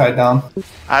mana tide down.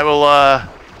 I will.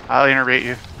 I'll innervate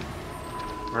you.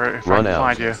 Or if Run I can out.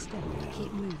 find you.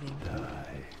 Keep moving.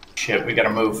 Shit, we gotta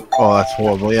move. Oh, that's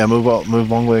horrible. Yeah, move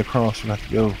long way across. We have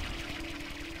to go.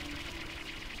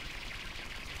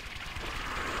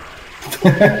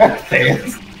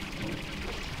 Thanks.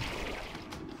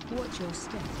 Watch your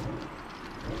step.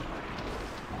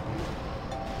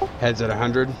 Heads at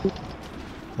 100.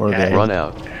 Where Yeah, they? Run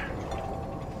out.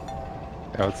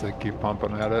 I would say keep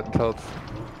pumping at it until it's...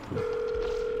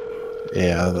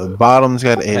 Yeah, the bottom's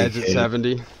got 80. Heads at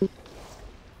 70.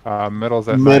 Middle's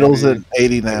at Middle's 90. at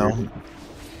 80 now.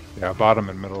 Yeah, bottom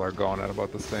and middle are going at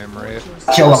about the same rate.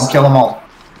 Kill them all.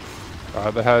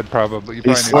 The head probably. You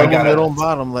He's probably slow need middle and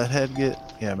bottom. Let head get.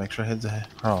 Yeah, make sure head's ahead.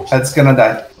 Oh, Head's gonna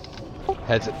die.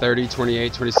 Head's at 30,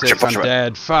 28, 26. Push I'm it.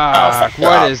 dead. Oh, Fuck.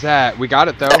 What is that? We got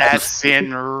it though. That's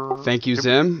in. Thank you,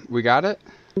 Zim. We got it.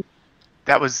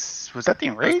 That was that the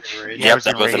Enrage? Yep,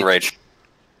 that was Enrage.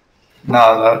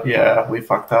 No, yeah, we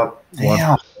fucked up.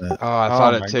 Damn. Oh, I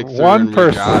thought it ticked through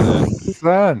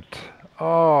 1%.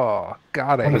 Oh,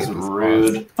 God, I hate That is this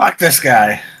rude. Fuck this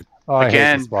guy. Oh, I hate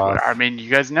Again, this boss. I mean, you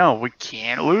guys know we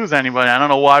can't lose anybody. I don't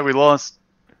know why we lost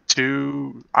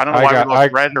two. I don't know why we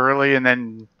lost Red early and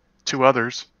then two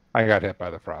others. I got hit by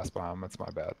the frost bomb. That's my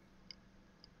bad.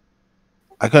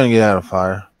 I couldn't get out of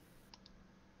fire.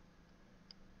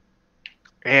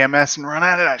 AMS and run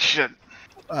out of that shit.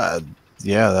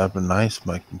 Yeah, that'd been nice.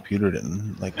 My computer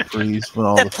didn't like freeze when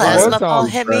all The the plasma fire ball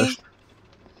hit me. crashed.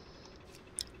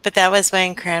 But that was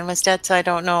when Cran was dead, so I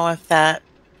don't know if that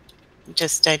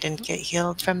just I didn't get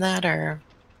healed from that or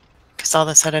because all of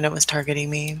a sudden it was targeting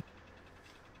me.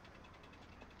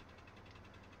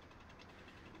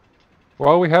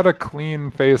 Well, we had a clean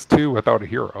phase 2 without a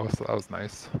hero, so that was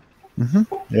nice.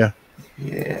 Yeah.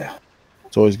 Yeah.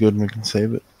 It's always good when we can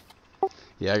save it.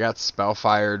 Yeah, I got spell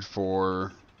fired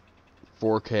for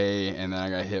 4K, and then I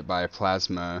got hit by a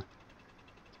plasma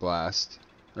blast.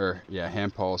 Or, yeah,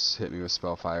 hand pulse hit me with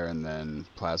spellfire, and then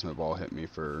plasma ball hit me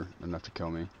for enough to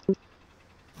kill me.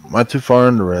 Am I too far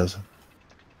into res?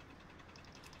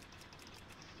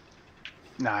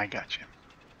 Nah, I got you.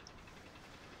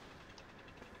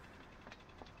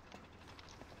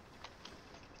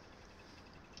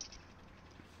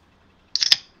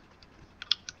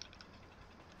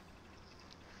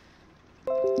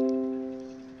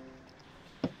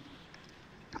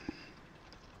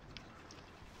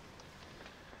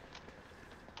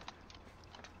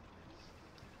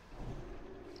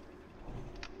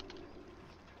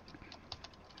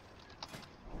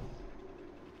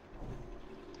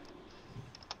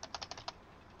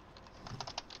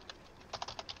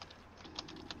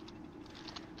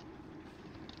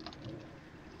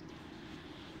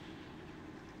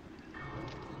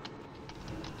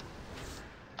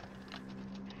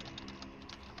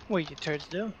 What you turds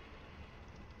do?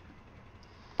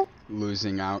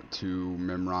 Losing out to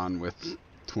Mimron with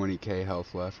 20k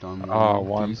health left on the Oh,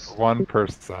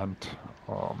 1%.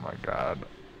 Oh my god.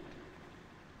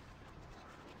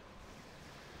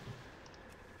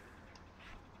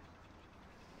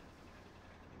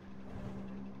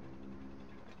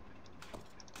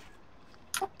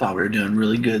 Thought we were doing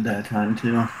really good that time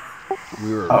too.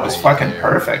 We were. That was fucking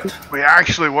perfect. We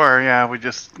actually were, yeah. We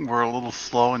just were a little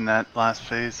slow in that last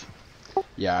phase.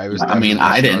 Yeah, I was. I mean,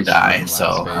 I didn't die,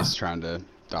 so phase trying to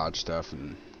dodge stuff,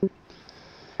 and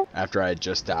after I had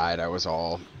just died, I was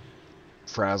all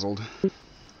frazzled.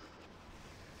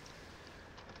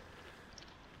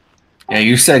 Yeah,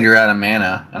 you said you're out of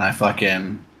mana, and I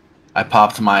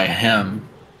popped my hem.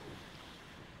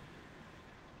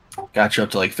 Got you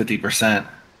up to like 50%.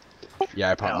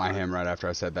 Yeah, I popped my hem right after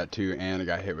I said that too, and I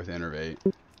got hit with Innervate.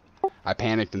 I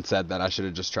panicked and said that I should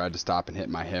have just tried to stop and hit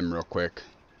my hem real quick,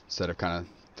 instead of kind of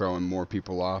throwing more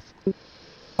people off.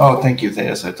 Oh, thank you,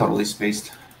 Theus. I totally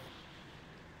spaced.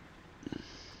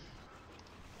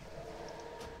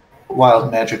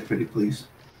 Wild magic, pretty please.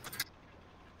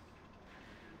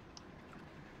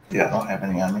 Yeah, I don't have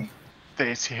any on me.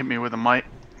 They hit me with a might.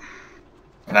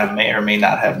 And I may or may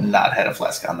not have not had a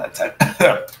flask on that type.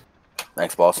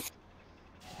 Thanks, boss.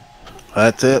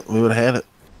 That's it. We would have had it.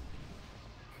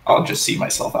 I'll just see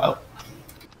myself out.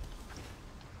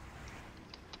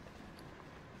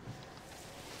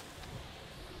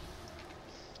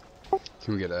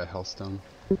 Can we get a Hellstone?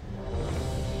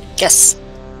 Yes.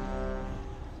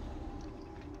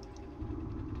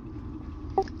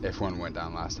 If one went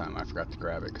down last time, I forgot to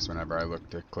grab it, because whenever I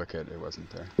looked to click it, it wasn't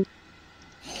there.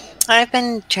 I've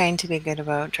been trying to be good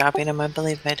about dropping them. I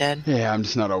believe I did. Yeah, I'm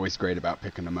just not always great about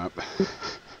picking them up.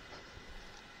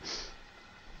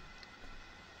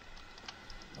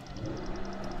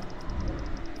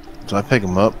 So I pick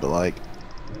them up, but like,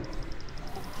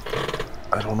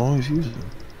 I don't always use them.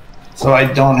 So I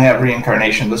don't have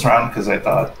reincarnation this round because I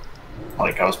thought,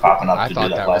 like, I was popping up to do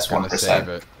that last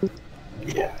 1%.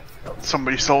 Yeah.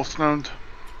 Somebody soul stoned?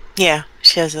 Yeah,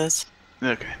 Shiz is.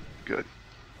 Okay, good.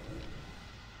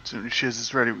 As soon as Shiz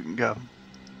is ready, we can go.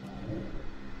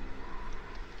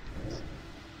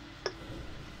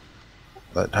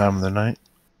 That time of the night?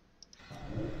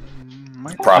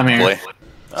 Probably.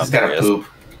 He's got to poop.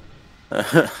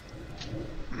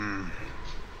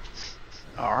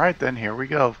 Alright then, here we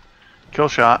go. Kill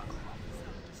shot.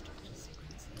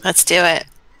 Let's do it.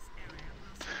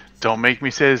 Don't make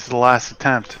me say this is the last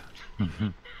attempt.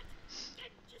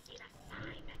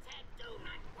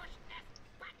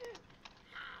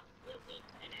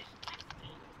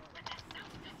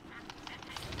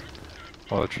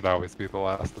 Well, it should always be the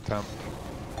last attempt.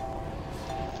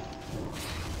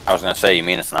 I was gonna say, you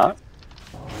mean it's not?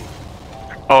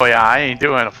 Oh yeah, I ain't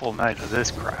doing a full night of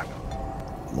this crap.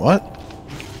 What?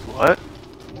 What?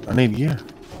 I need gear.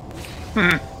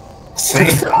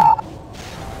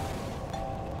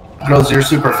 Girls, you're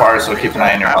super far, so keep an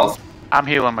eye on your health. I'm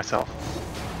healing myself.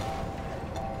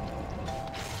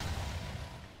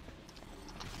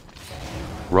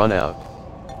 Run out.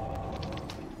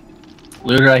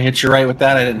 Lou, did I hit you right with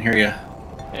that? I didn't hear you.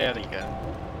 Yeah, there you go.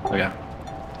 Okay.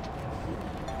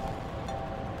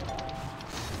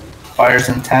 Fires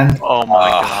in 10. Oh my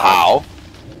god. How?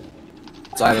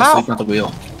 Side of sleep at the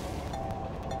wheel.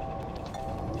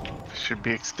 Should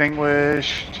be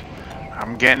extinguished.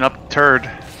 I'm getting up the turd.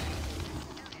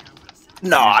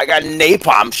 No, I got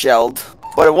napalm shelled,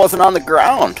 but it wasn't on the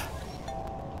ground.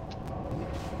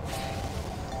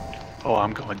 Oh,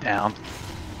 I'm going down.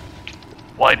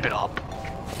 Wipe it up.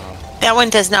 That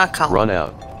one does not count. Run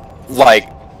out. Like,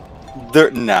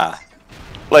 nah.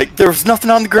 Like, there was nothing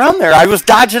on the ground there. I was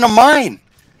dodging a mine.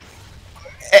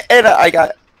 And I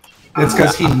got... It's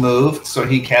because he moved, so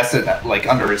he cast it like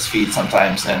under his feet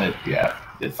sometimes, and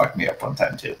it fucked me up one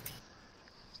time too.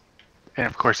 And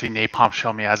of course, he napalm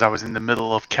shelled me as I was in the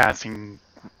middle of casting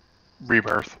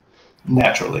Rebirth.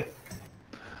 Naturally.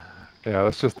 Yeah,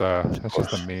 that's just a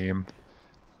meme.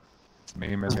 It's a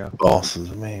meme, yeah. Boss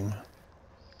is a meme.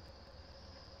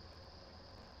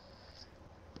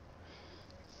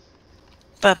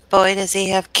 But boy, does he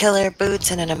have killer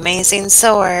boots and an amazing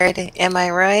sword. Am I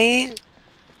right?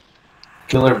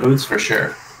 Killer boots for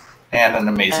sure, and an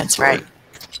amazing That's sword. right.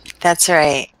 That's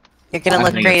right. You're gonna I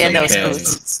look think great it's in those okay.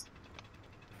 boots.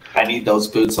 I need those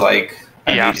boots like.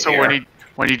 I Yeah, need so air.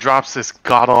 when he drops this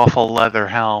god awful leather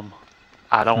helm,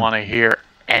 I don't want to hear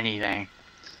anything.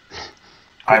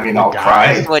 I mean, I'll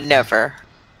cry. Would never.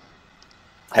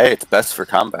 Hey, it's best for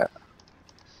combat.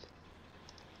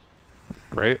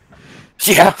 Great.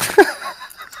 Yeah.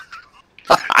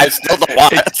 I still don't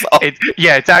want it. So.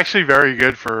 Yeah, it's actually very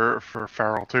good for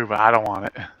Feral too, but I don't want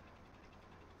it.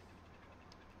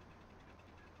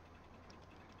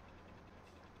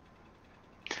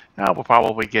 Now we'll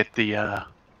probably get the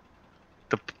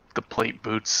plate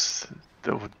boots,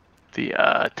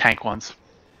 the tank ones.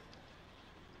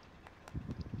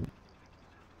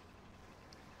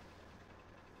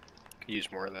 Could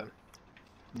use more of them.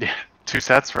 Yeah, 2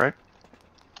 sets, right?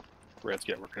 Red's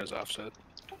got working his offset.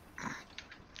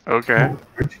 Okay.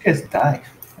 Where'd you guys die?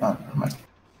 Oh, never mind.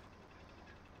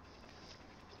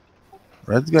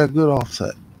 Red's got good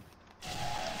offset.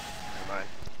 Mine.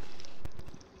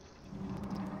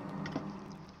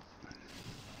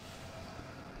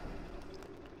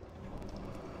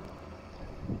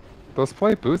 Those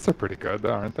plate boots are pretty good,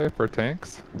 though, aren't they, for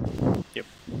tanks? Yep.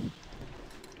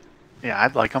 Yeah,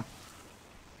 I'd like them.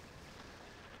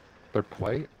 They're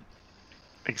plate?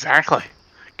 Exactly.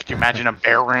 Could you imagine a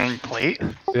bear wearing plate?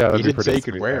 Yeah, that'd He be didn't pretty say he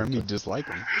sweet, could wear them, actually. he'd just like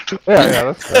them. Yeah,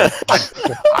 that's fair.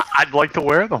 I'd like to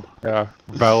wear them. Yeah,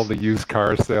 Val, the used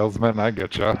car salesman, I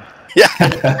get you.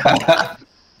 Yeah.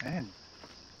 Man,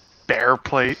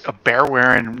 a bear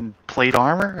wearing plate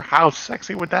armor? How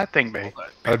sexy would that thing be?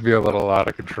 That'd be a little out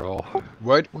of control.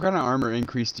 What kind of armor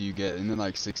increase do you get? Isn't it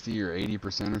like 60 or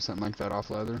 80% or something like that off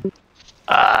leather?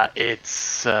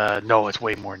 It's no, it's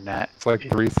way more than that. It's like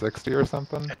 360 or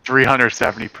something?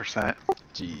 370%.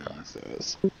 Jesus.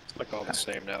 It's like all the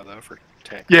same now, though, for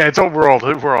tank. Yeah, we're all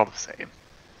the same.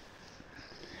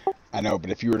 I know, but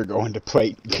if you were to go into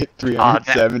plate, get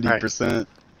 370%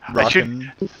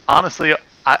 rocking. Honestly,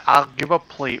 I'll give up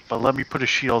plate, but let me put a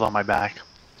shield on my back.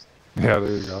 Yeah,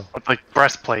 there you go. Like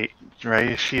breastplate,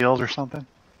 right? A shield or something.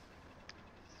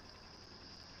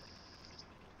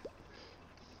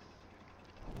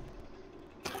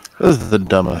 This is the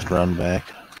dumbest run back.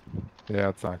 Yeah,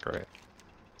 it's not great.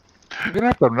 You don't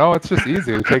have to know, it's just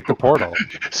easy to take the portal.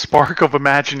 Spark of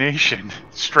imagination.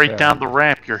 Straight down the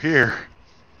ramp, you're here.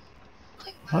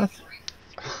 What?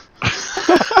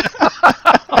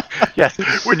 Yes,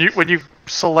 when you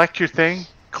select your thing,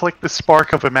 click the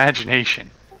spark of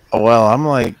imagination. Oh, well,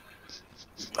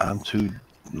 I'm too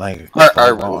like.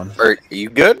 Are you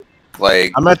good?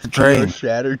 Like, I'm at the train.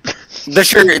 Shattered.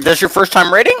 This your first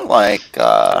time raiding? Like,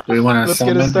 Do we want to Let's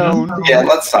get a stone. Yeah,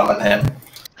 let's summon him.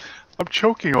 I'm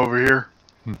choking over here.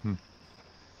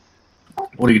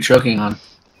 What are you choking on?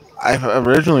 I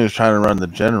originally was trying to run the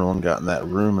general and got in that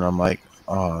room, and I'm like,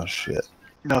 oh shit.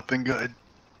 Nothing good.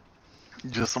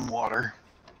 Just some water.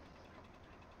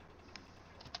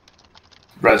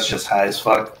 Red's just high as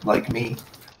fuck, like me.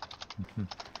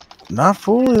 Not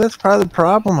fully. That's probably the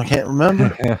problem. I can't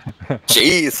remember.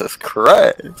 Jesus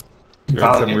Christ. You're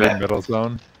in some weird middle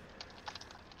zone.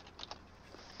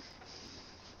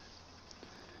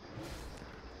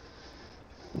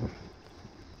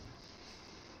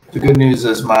 The good news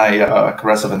is my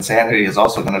Caressive Insanity is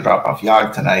also going to drop off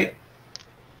Yogg tonight.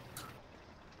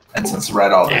 And since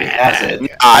Red already has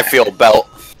it... I feel belt.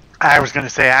 I was going to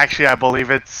say, actually, I believe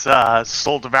it's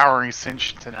Soul Devouring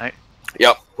Cinch tonight.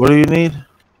 Yep. What do you need?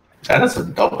 That is a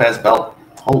dope-ass belt.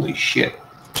 Holy shit.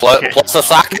 Plus a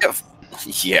socket?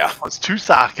 Yeah. It's 2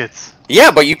 sockets.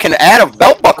 Yeah, but you can add a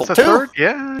belt buckle, That's too. a third?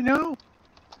 Yeah, I know.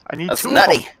 I need That's 2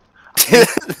 nutty. of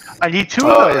them. I need 2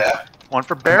 of those. Yeah. One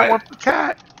for bear, one for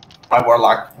cat. My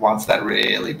Warlock wants that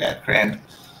really bad, Cran.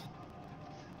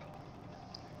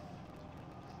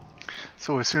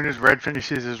 So as soon as Red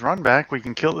finishes his run back, we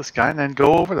can kill this guy and then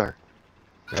go over there.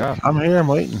 Yeah. I'm here. I'm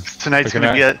waiting. Tonight's going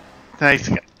to be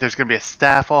there's going to be a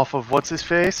staff off of what's his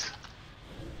face?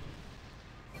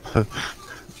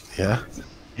 Yeah.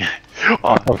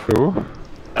 Of who?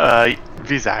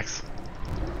 Vzax.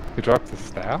 He drops the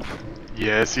staff?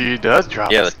 Yes, he does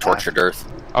drop. Yeah, the Tortured Earth.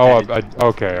 Oh,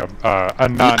 okay. A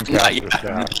non-caster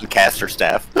staff. Caster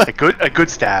staff. a good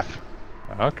staff.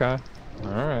 Okay. All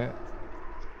right.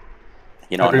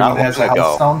 You know, Everyone not has a long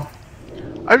ago.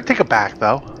 Healthstone? I would take a back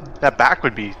though. That back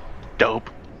would be dope.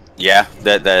 Yeah,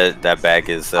 that bag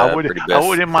is pretty big. I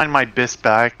wouldn't mind my Bis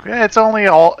back. Yeah, it's only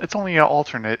an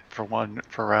alternate for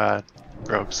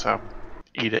rogue, so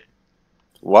eat it.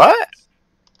 What?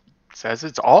 It says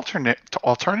it's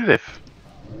alternative.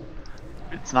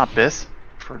 It's not Bis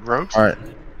for rogues. All right.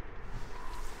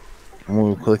 I'm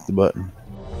gonna click the button.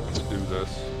 Let's do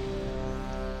this.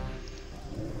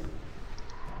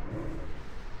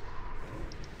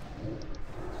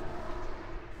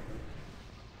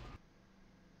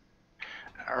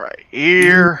 All right,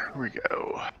 here we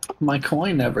go. My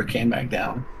coin never came back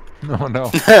down. Oh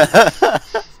no.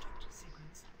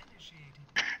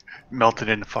 Melted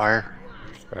in the fire.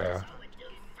 Yeah.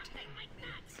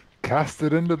 Cast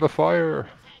it into the fire.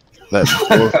 That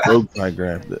before rogue I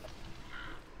grabbed it.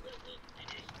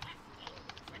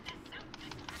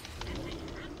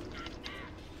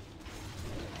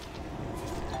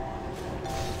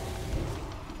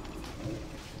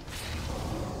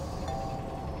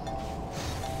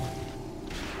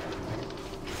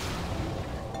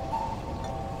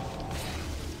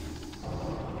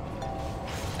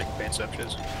 Take advanced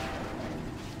options.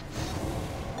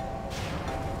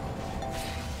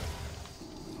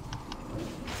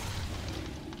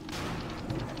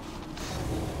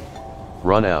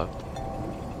 Run out.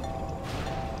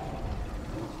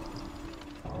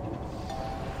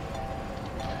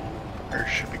 Or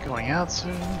should be going out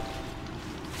soon.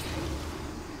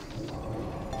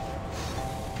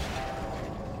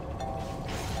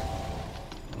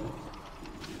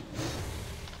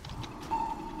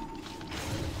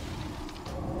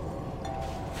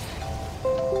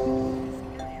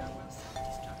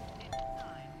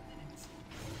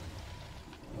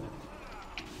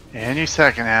 Any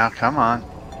second now, come on.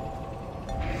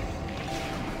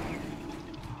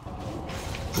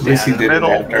 At least he Down the did it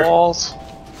middle after. walls.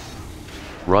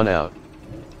 Run out.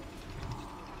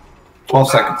 12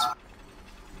 seconds.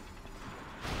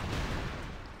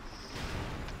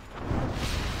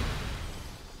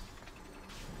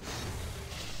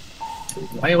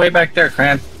 Why are you way back there,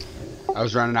 Cran? I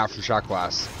was running out for shot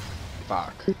glass.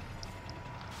 Fuck.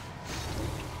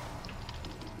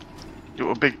 Do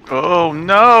a big. Oh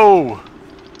no!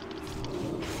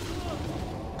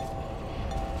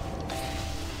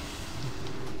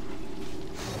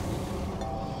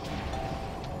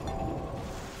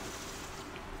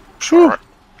 Sure.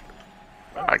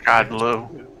 I got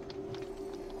blue.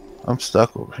 I'm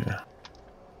stuck over here.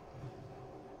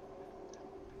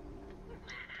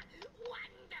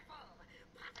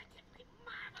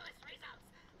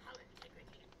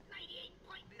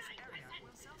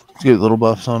 Let's get little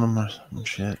buffs on him or some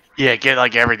shit. Yeah, get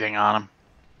like everything on him.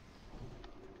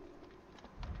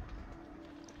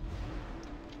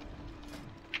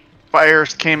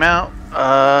 Fires came out.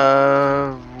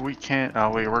 We can't. Oh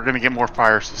wait, we're gonna get more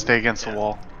fires to stay against the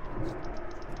wall.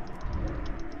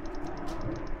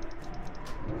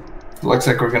 Looks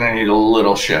like we're gonna need a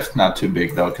little shift, not too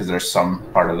big though, because there's some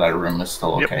part of that room is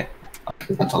still okay.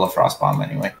 Until a frost bomb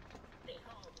anyway.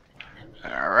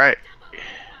 All right.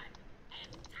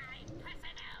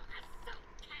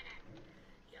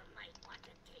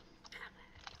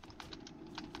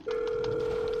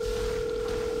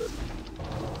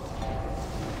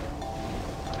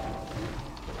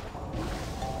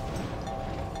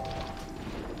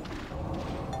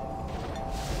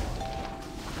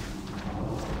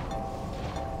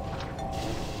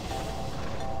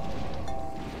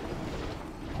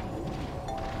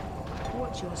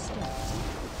 Watch your step.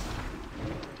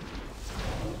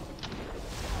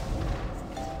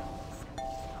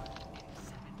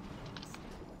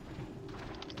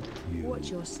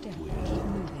 Watch your step. Keep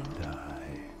moving.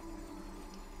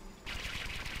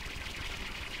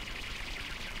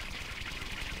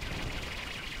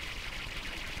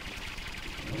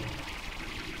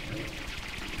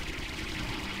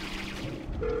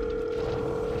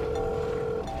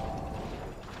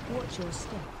 Watch your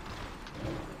step.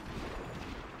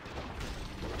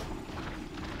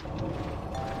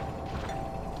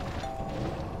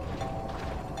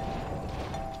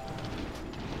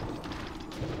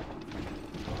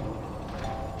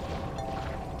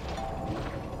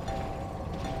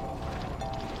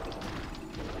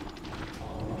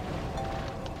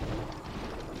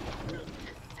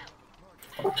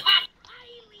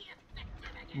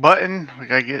 Button, we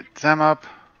gotta get them up.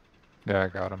 Yeah, I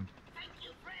got him.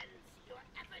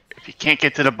 If you can't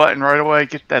get to the button right away,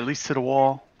 get at least to the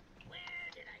wall.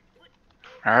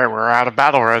 Alright, we're out of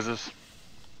battle reses.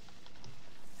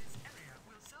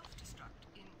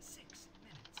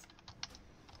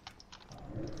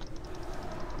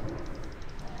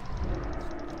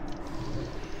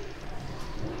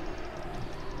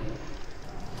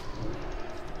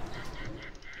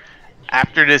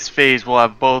 After this phase, we'll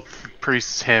have both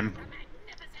priests him.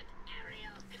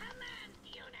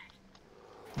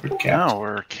 We're capped. No,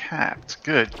 we're capped.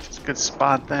 Good. It's a good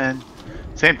spot then.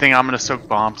 Same thing, I'm gonna soak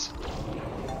bombs.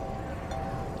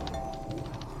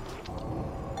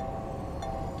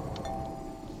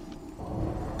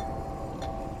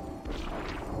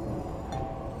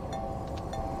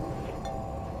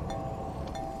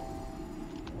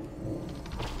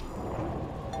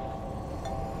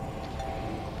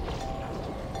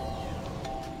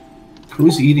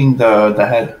 Who's eating the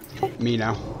head? Me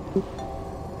now.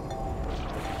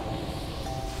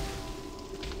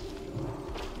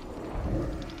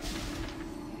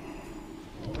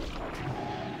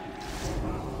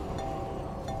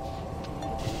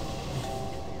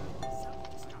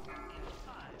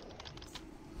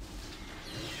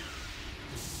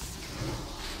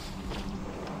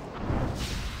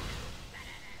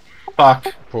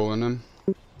 Fuck. Pulling him.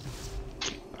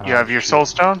 You have your soul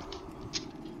stone?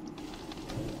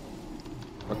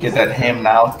 Get that ham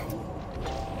now.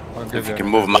 If you can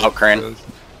move him out, Crane.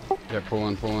 Yeah,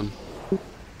 pulling.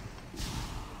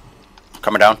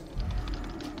 Coming down.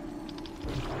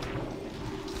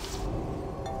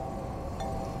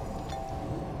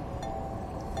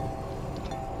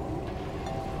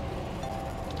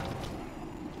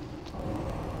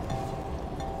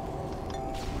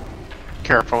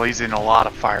 Careful, he's in a lot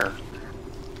of fire.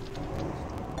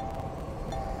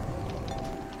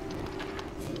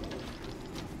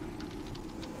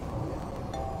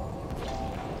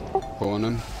 Pulling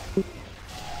him.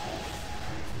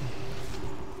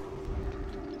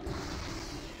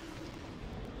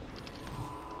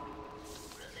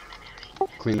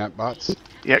 Clean up bots.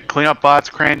 Yeah, clean up bots,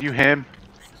 Crane, you him.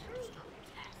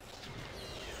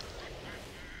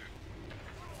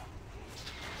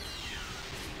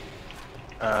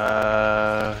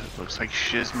 Looks like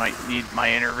Shiz might need my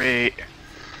innervate.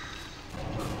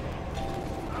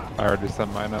 I already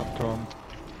sent mine up to him.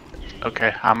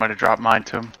 Okay, I'm gonna drop mine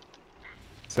to him.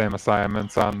 Same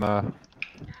assignments on the...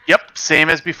 Yep, same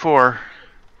as before.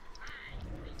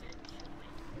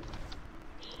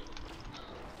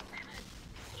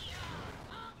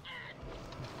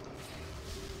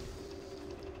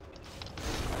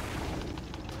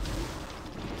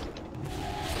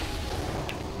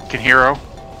 Can hero.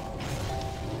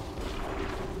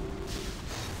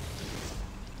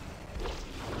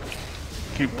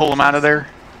 Can you pull him out of there?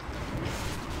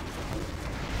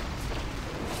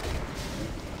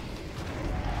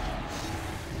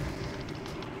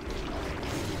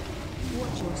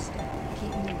 Watch your step.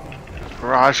 Keep moving.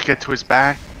 Barrage, get to his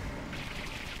back.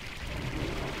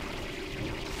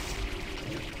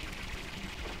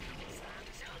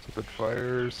 Good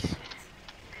fires.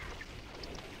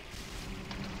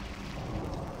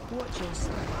 Watch your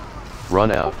step.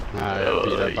 Run out. I got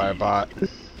beat up by a bot.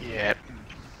 Yep.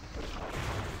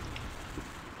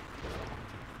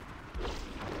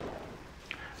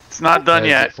 It's not done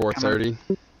yet. 4:30.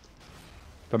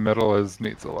 The middle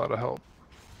needs a lot of help.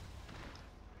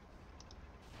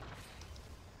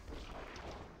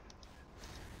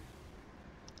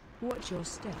 Watch your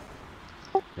step.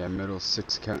 Yeah, middle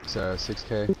 6K,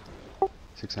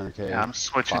 600K. Yeah, I'm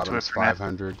switching to it Bottom's for now.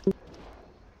 500.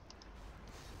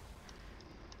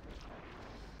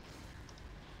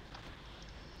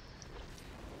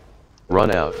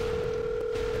 Run out.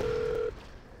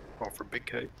 Oh, for big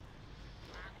K.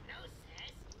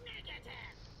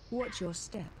 Watch your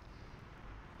step.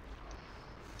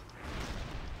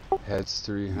 Heads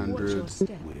Watch your 300.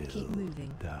 step. Keep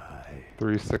moving.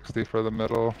 360 for the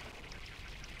middle.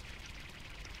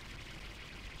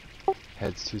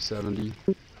 Heads 270.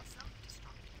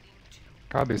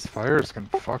 God, these fires can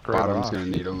fuck right Bottom's off. gonna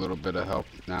need a little bit of help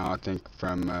now, I think,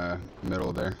 from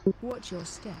middle there. Watch your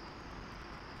step.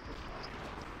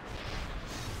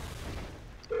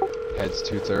 Heads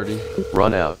 230.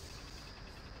 Run out.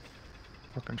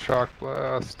 Fucking shock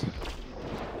blast.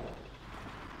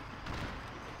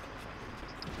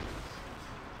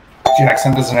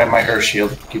 Jackson doesn't have my earth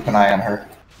shield. Keep an eye on her.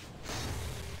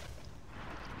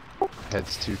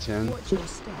 Heads 210. Watch your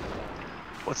step.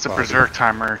 What's the berserk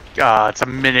timer? It's a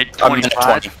minute 25. A minute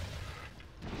 20.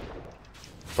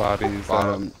 Bodies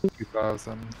Bottom.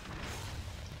 2000.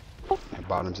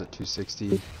 Bottom's at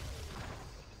 260.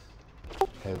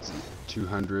 Heads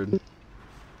 200.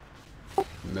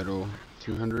 Middle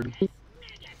 200.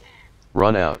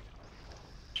 Run out.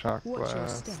 Shock Watch your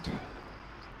blast. step.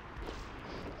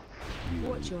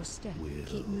 Watch your step.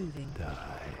 Keep moving.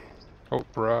 Oh,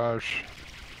 barrage.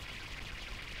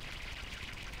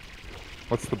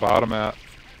 What's the bottom at?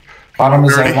 Bottom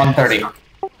is at 130.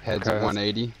 Heads Okay.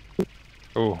 180.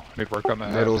 Oh, need work on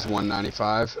that. Middle's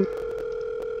 195.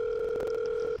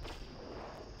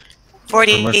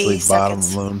 40 Commercially bottom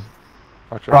seconds. loon.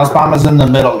 Watch out. Frost bomb is in the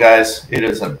middle, guys. It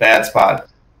is a bad spot.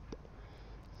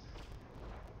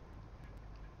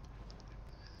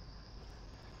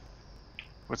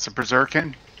 What's the berserk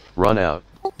in? Run out.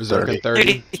 Berserk in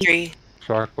 30. 33.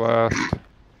 Shock blast.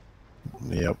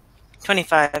 Yep.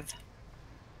 25.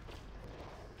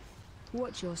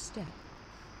 Watch your step.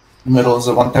 Middle is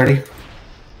at 130.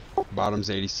 Bottom's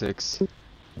 86. Yeah,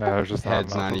 there's just not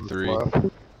Heads enough 93. of us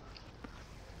left.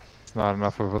 It's not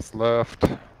enough of us left.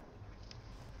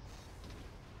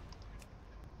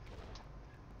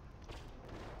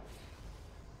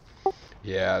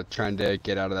 Yeah, trying to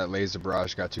get out of that laser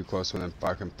barrage. Got too close with them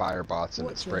fucking fire bots and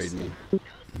it Watch your sprayed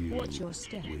me. Watch your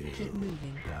step. Keep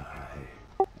moving.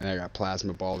 And I got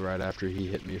plasma balled right after he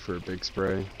hit me for a big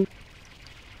spray.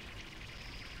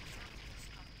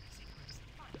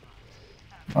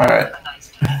 Alright.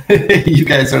 You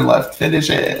guys are left. Finish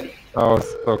it. Oh, it's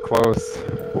so close.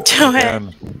 Do it.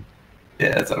 Again.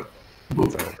 Yeah, it's a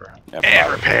move. It's over.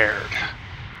 And repaired.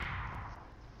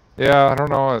 Yeah, I don't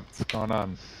know what's going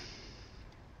on.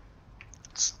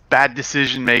 It's bad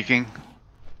decision making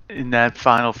in that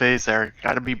final phase there.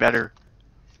 Gotta be better.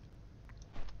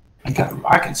 He got a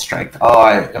rocket strike.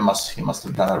 Oh, he must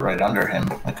have done it right under him.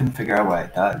 I couldn't figure out why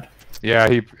it died. Yeah,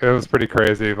 it was pretty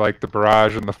crazy. Like the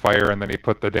barrage and the fire, and then he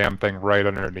put the damn thing right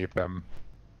underneath him.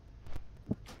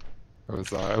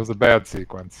 It was a bad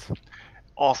sequence.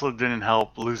 Also didn't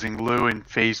help losing Lou in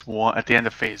phase 1 at the end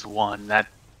of phase 1. That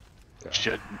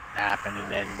shouldn't happen,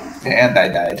 and then And I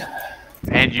died.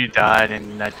 and you died,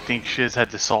 and I think Shiz had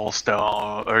the soul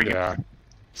stone or Yeah.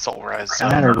 soul res.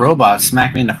 I had a robot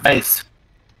smack me in the face.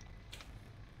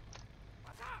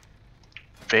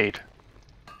 Fade.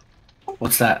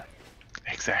 What's that?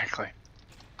 Exactly.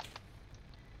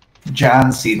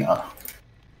 John Cena.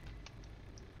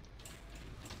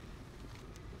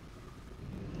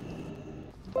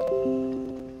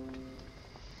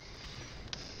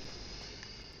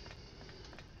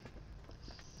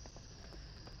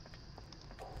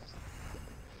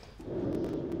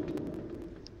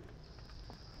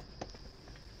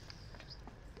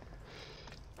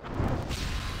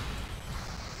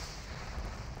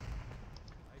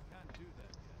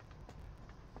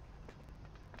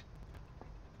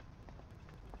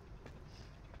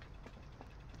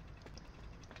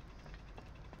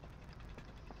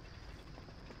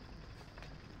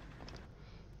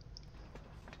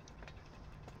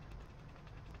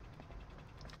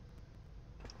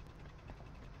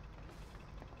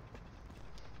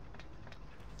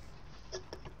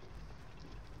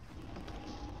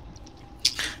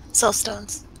 Soul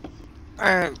stones.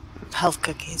 Or health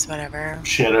cookies, whatever.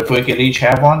 Shit, if we could each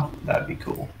have one, that'd be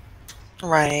cool.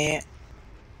 Right.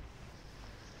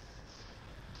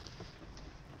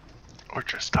 Or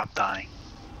just stop dying.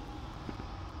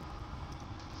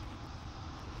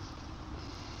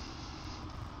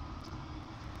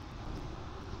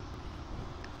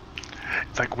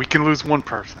 It's like we can lose one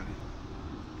person.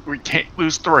 We can't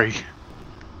lose 3.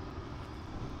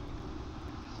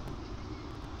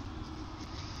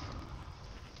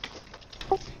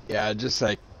 Yeah, just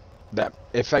like that.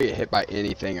 If I get hit by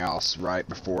anything else right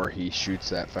before he shoots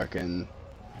that fucking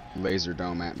laser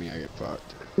dome at me, I get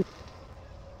fucked.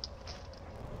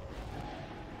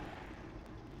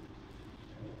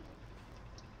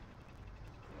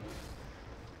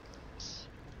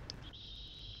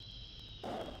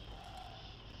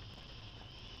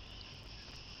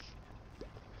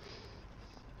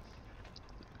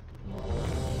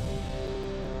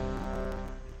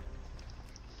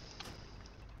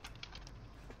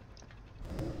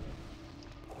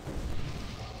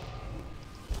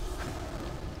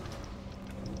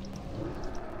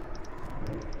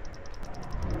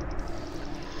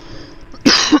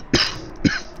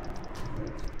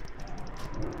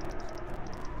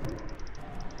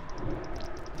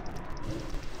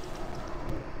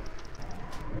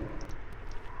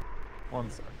 1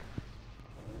 sec.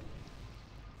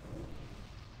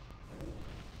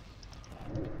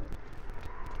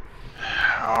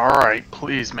 Alright,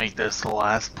 please make this the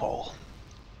last poll.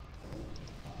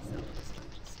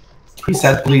 He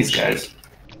said please, guys.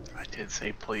 I did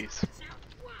say please.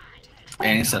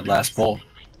 And he said last poll.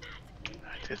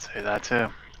 I did say that too.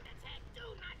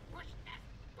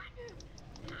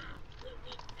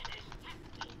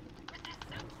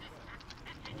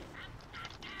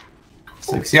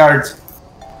 Six yards.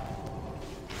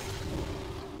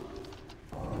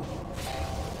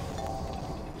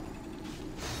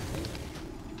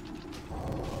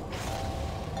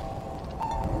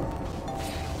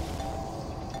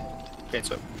 It's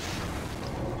up.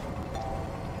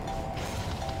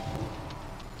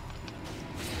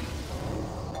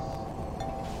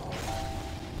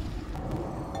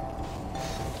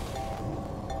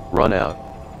 Run out.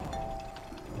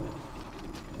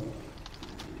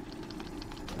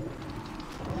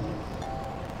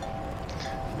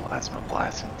 Plasma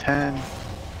blast in 10.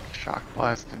 Shock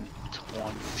blast in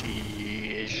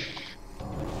 20-ish.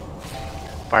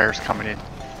 Fire's coming in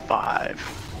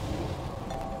 5.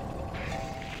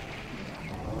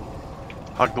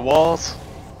 Hug the walls.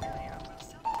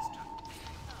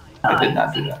 I did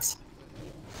not do that.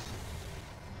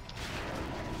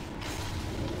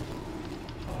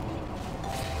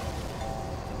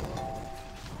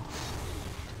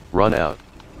 Run out.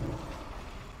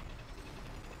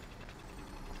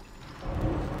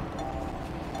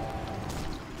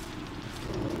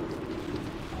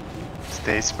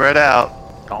 Stay spread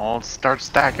out. Don't start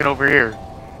stacking over here.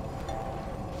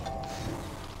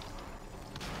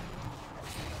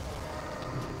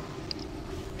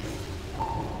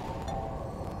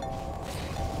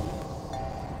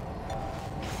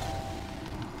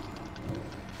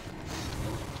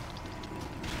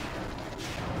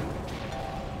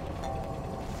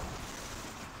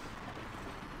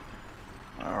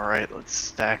 Alright, let's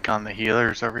stack on the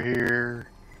healers over here.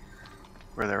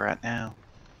 Where they're at now.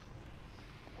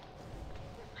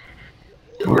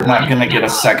 We're not going to get a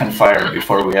second fire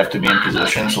before we have to be in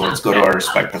position, so let's go to our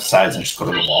respective sides and just go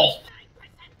to the wall.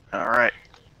 Alright.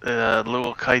 Lou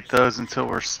will kite those until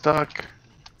we're stuck.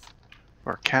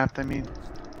 Or capped, I mean.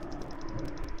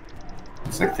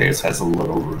 Looks like Theus has a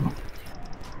little room.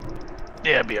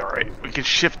 Yeah, it'll be alright. We can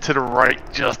shift to the right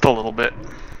just a little bit.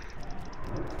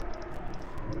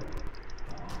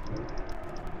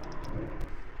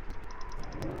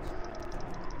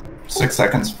 Six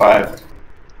seconds, 5.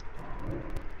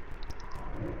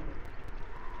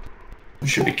 We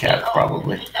should be capped,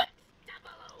 probably.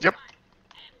 Yep.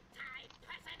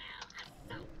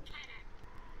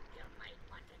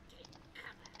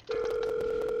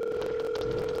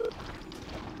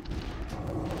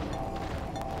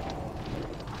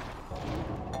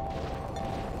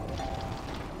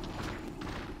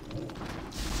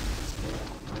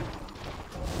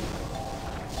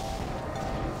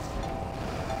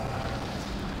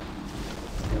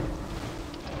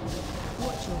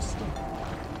 Watch your step.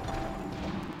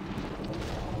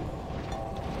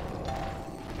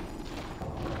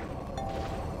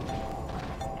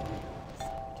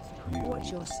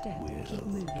 Watch your step. Keep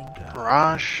moving.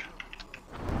 Barrage.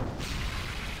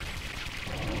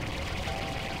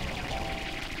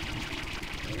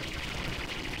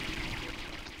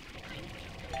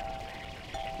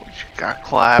 Which got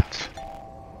clapped.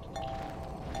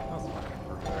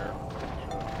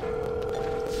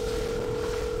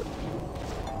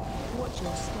 Watch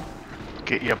your step.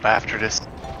 Get you up after this.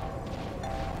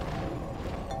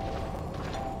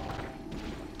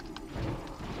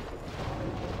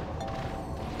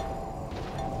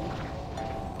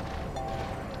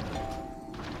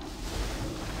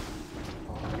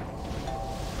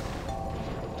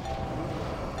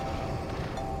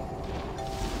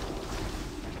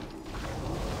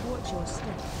 Watch your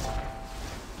step.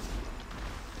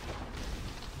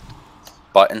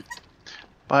 Button.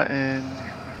 Button.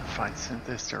 Find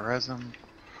synthesis to resin.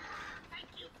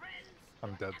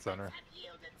 I'm dead center.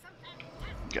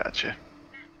 Gotcha.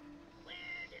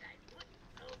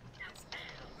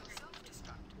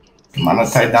 I'm gonna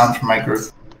tie down for my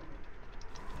group.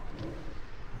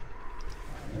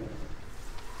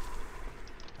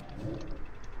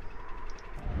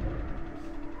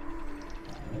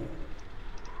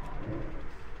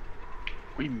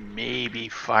 We may be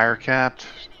fire capped.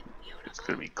 It's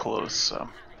gonna be close, so.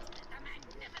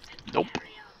 Nope.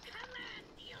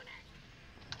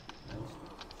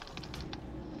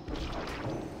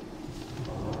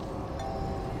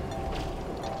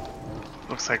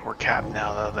 Looks like we're capped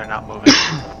now, though. They're not moving.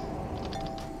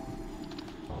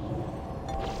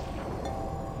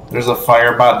 There's a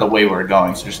firebot the way we're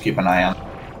going, so just keep an eye on it.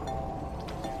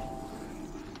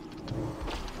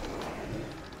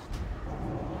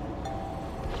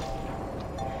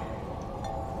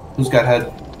 Who's got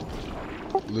head?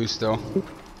 Loose still.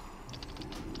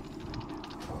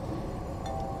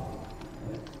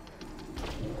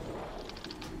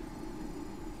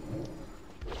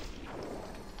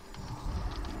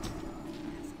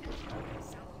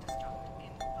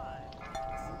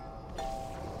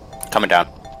 Coming down.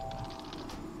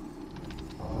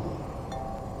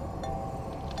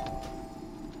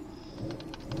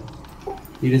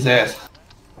 Beat his ass.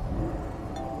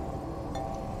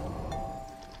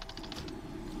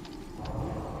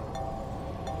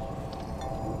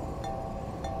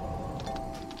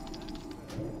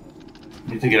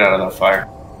 Need to get out of that fire.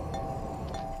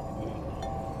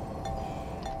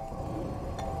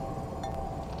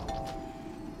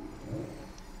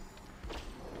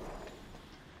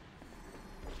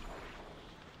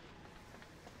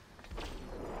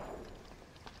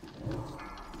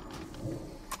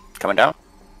 Coming down.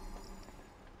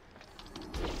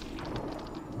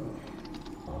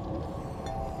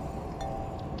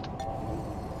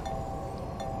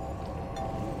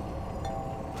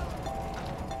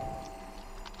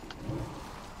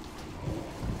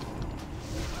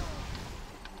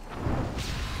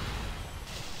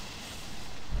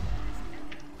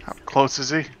 How close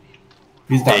is he?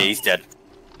 He's done. Yeah, he's dead.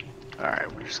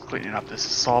 Alright, we're just cleaning up this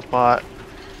assault bot.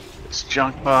 This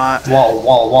junk bot.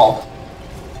 Wall.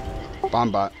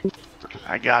 Bomb bot.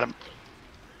 I got him.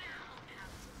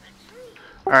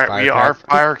 Alright, Fire we cap. are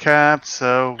fire capped,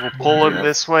 so we'll pull him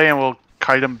this way and we'll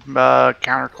kite him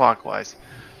counterclockwise.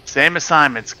 Same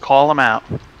assignments, call him out.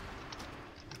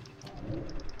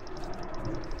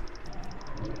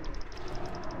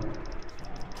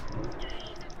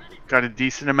 Got a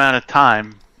decent amount of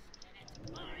time.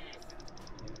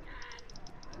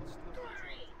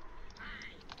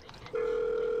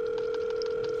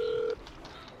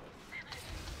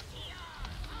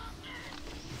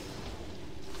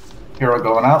 Hero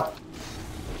going out.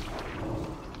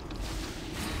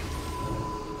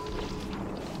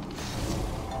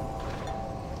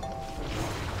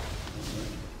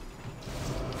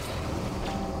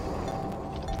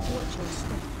 Watch your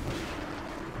step.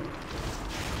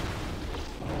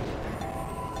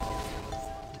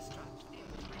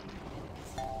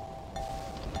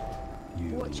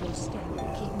 Watch your step.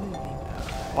 Keep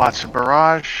moving. Watch the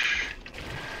barrage.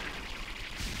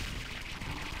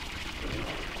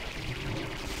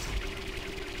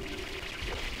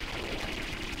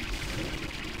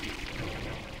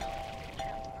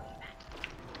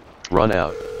 Run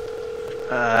out.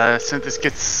 Since this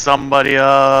gets somebody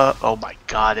up. Oh my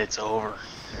god, it's over.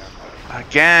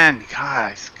 Again,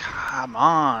 guys, come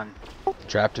on.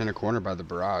 Trapped in a corner by the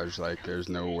barrage, like there's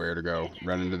nowhere to go.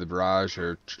 Run into the barrage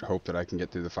or hope that I can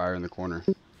get through the fire in the corner.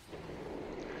 You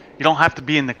don't have to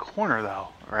be in the corner though,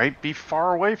 right? Be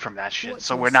far away from that shit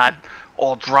so we're not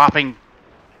all dropping.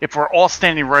 If we're all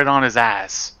standing right on his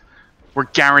ass, we're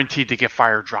guaranteed to get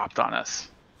fire dropped on us.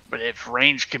 But if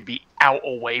range can be out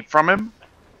away from him,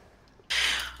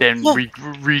 then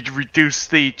reduce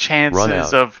the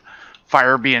chances of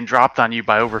fire being dropped on you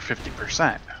by over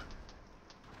 50%.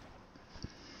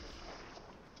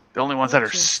 The only ones that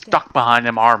are stuck behind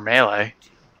him are melee.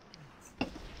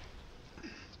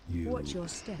 Watch your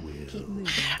step. Keep moving.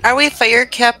 Are we fire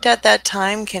capped at that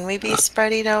time? Can we be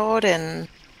spreading out and...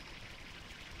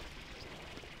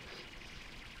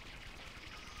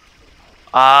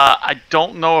 I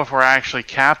don't know if we're actually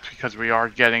capped because we are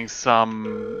getting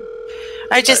some...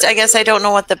 I guess I don't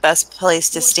know what the best place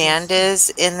to stand is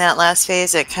in that last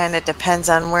phase. It kind of depends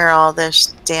on where all this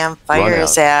damn fire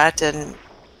is at, and...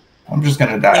 I'm just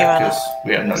gonna die because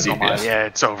we have no DPS. Yeah,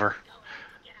 it's over.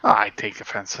 Oh, I take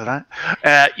offense to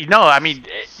that. You know, I mean,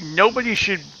 nobody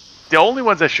should... The only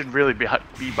ones that should really be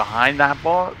behind that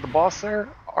the boss there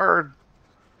are...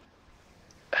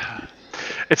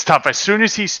 It's tough. As soon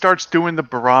as he starts doing the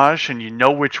barrage and you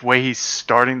know which way he's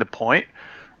starting the point,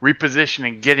 reposition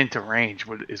and get into range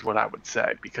is what I would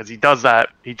say. Because he does that.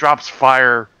 He drops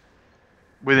fire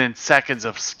within seconds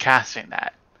of casting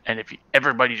that. And if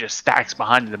everybody just stacks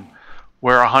behind him,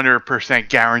 we're 100%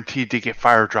 guaranteed to get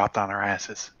fire dropped on our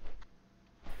asses.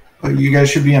 But you guys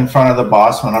should be in front of the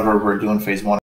boss whenever we're doing phase 1.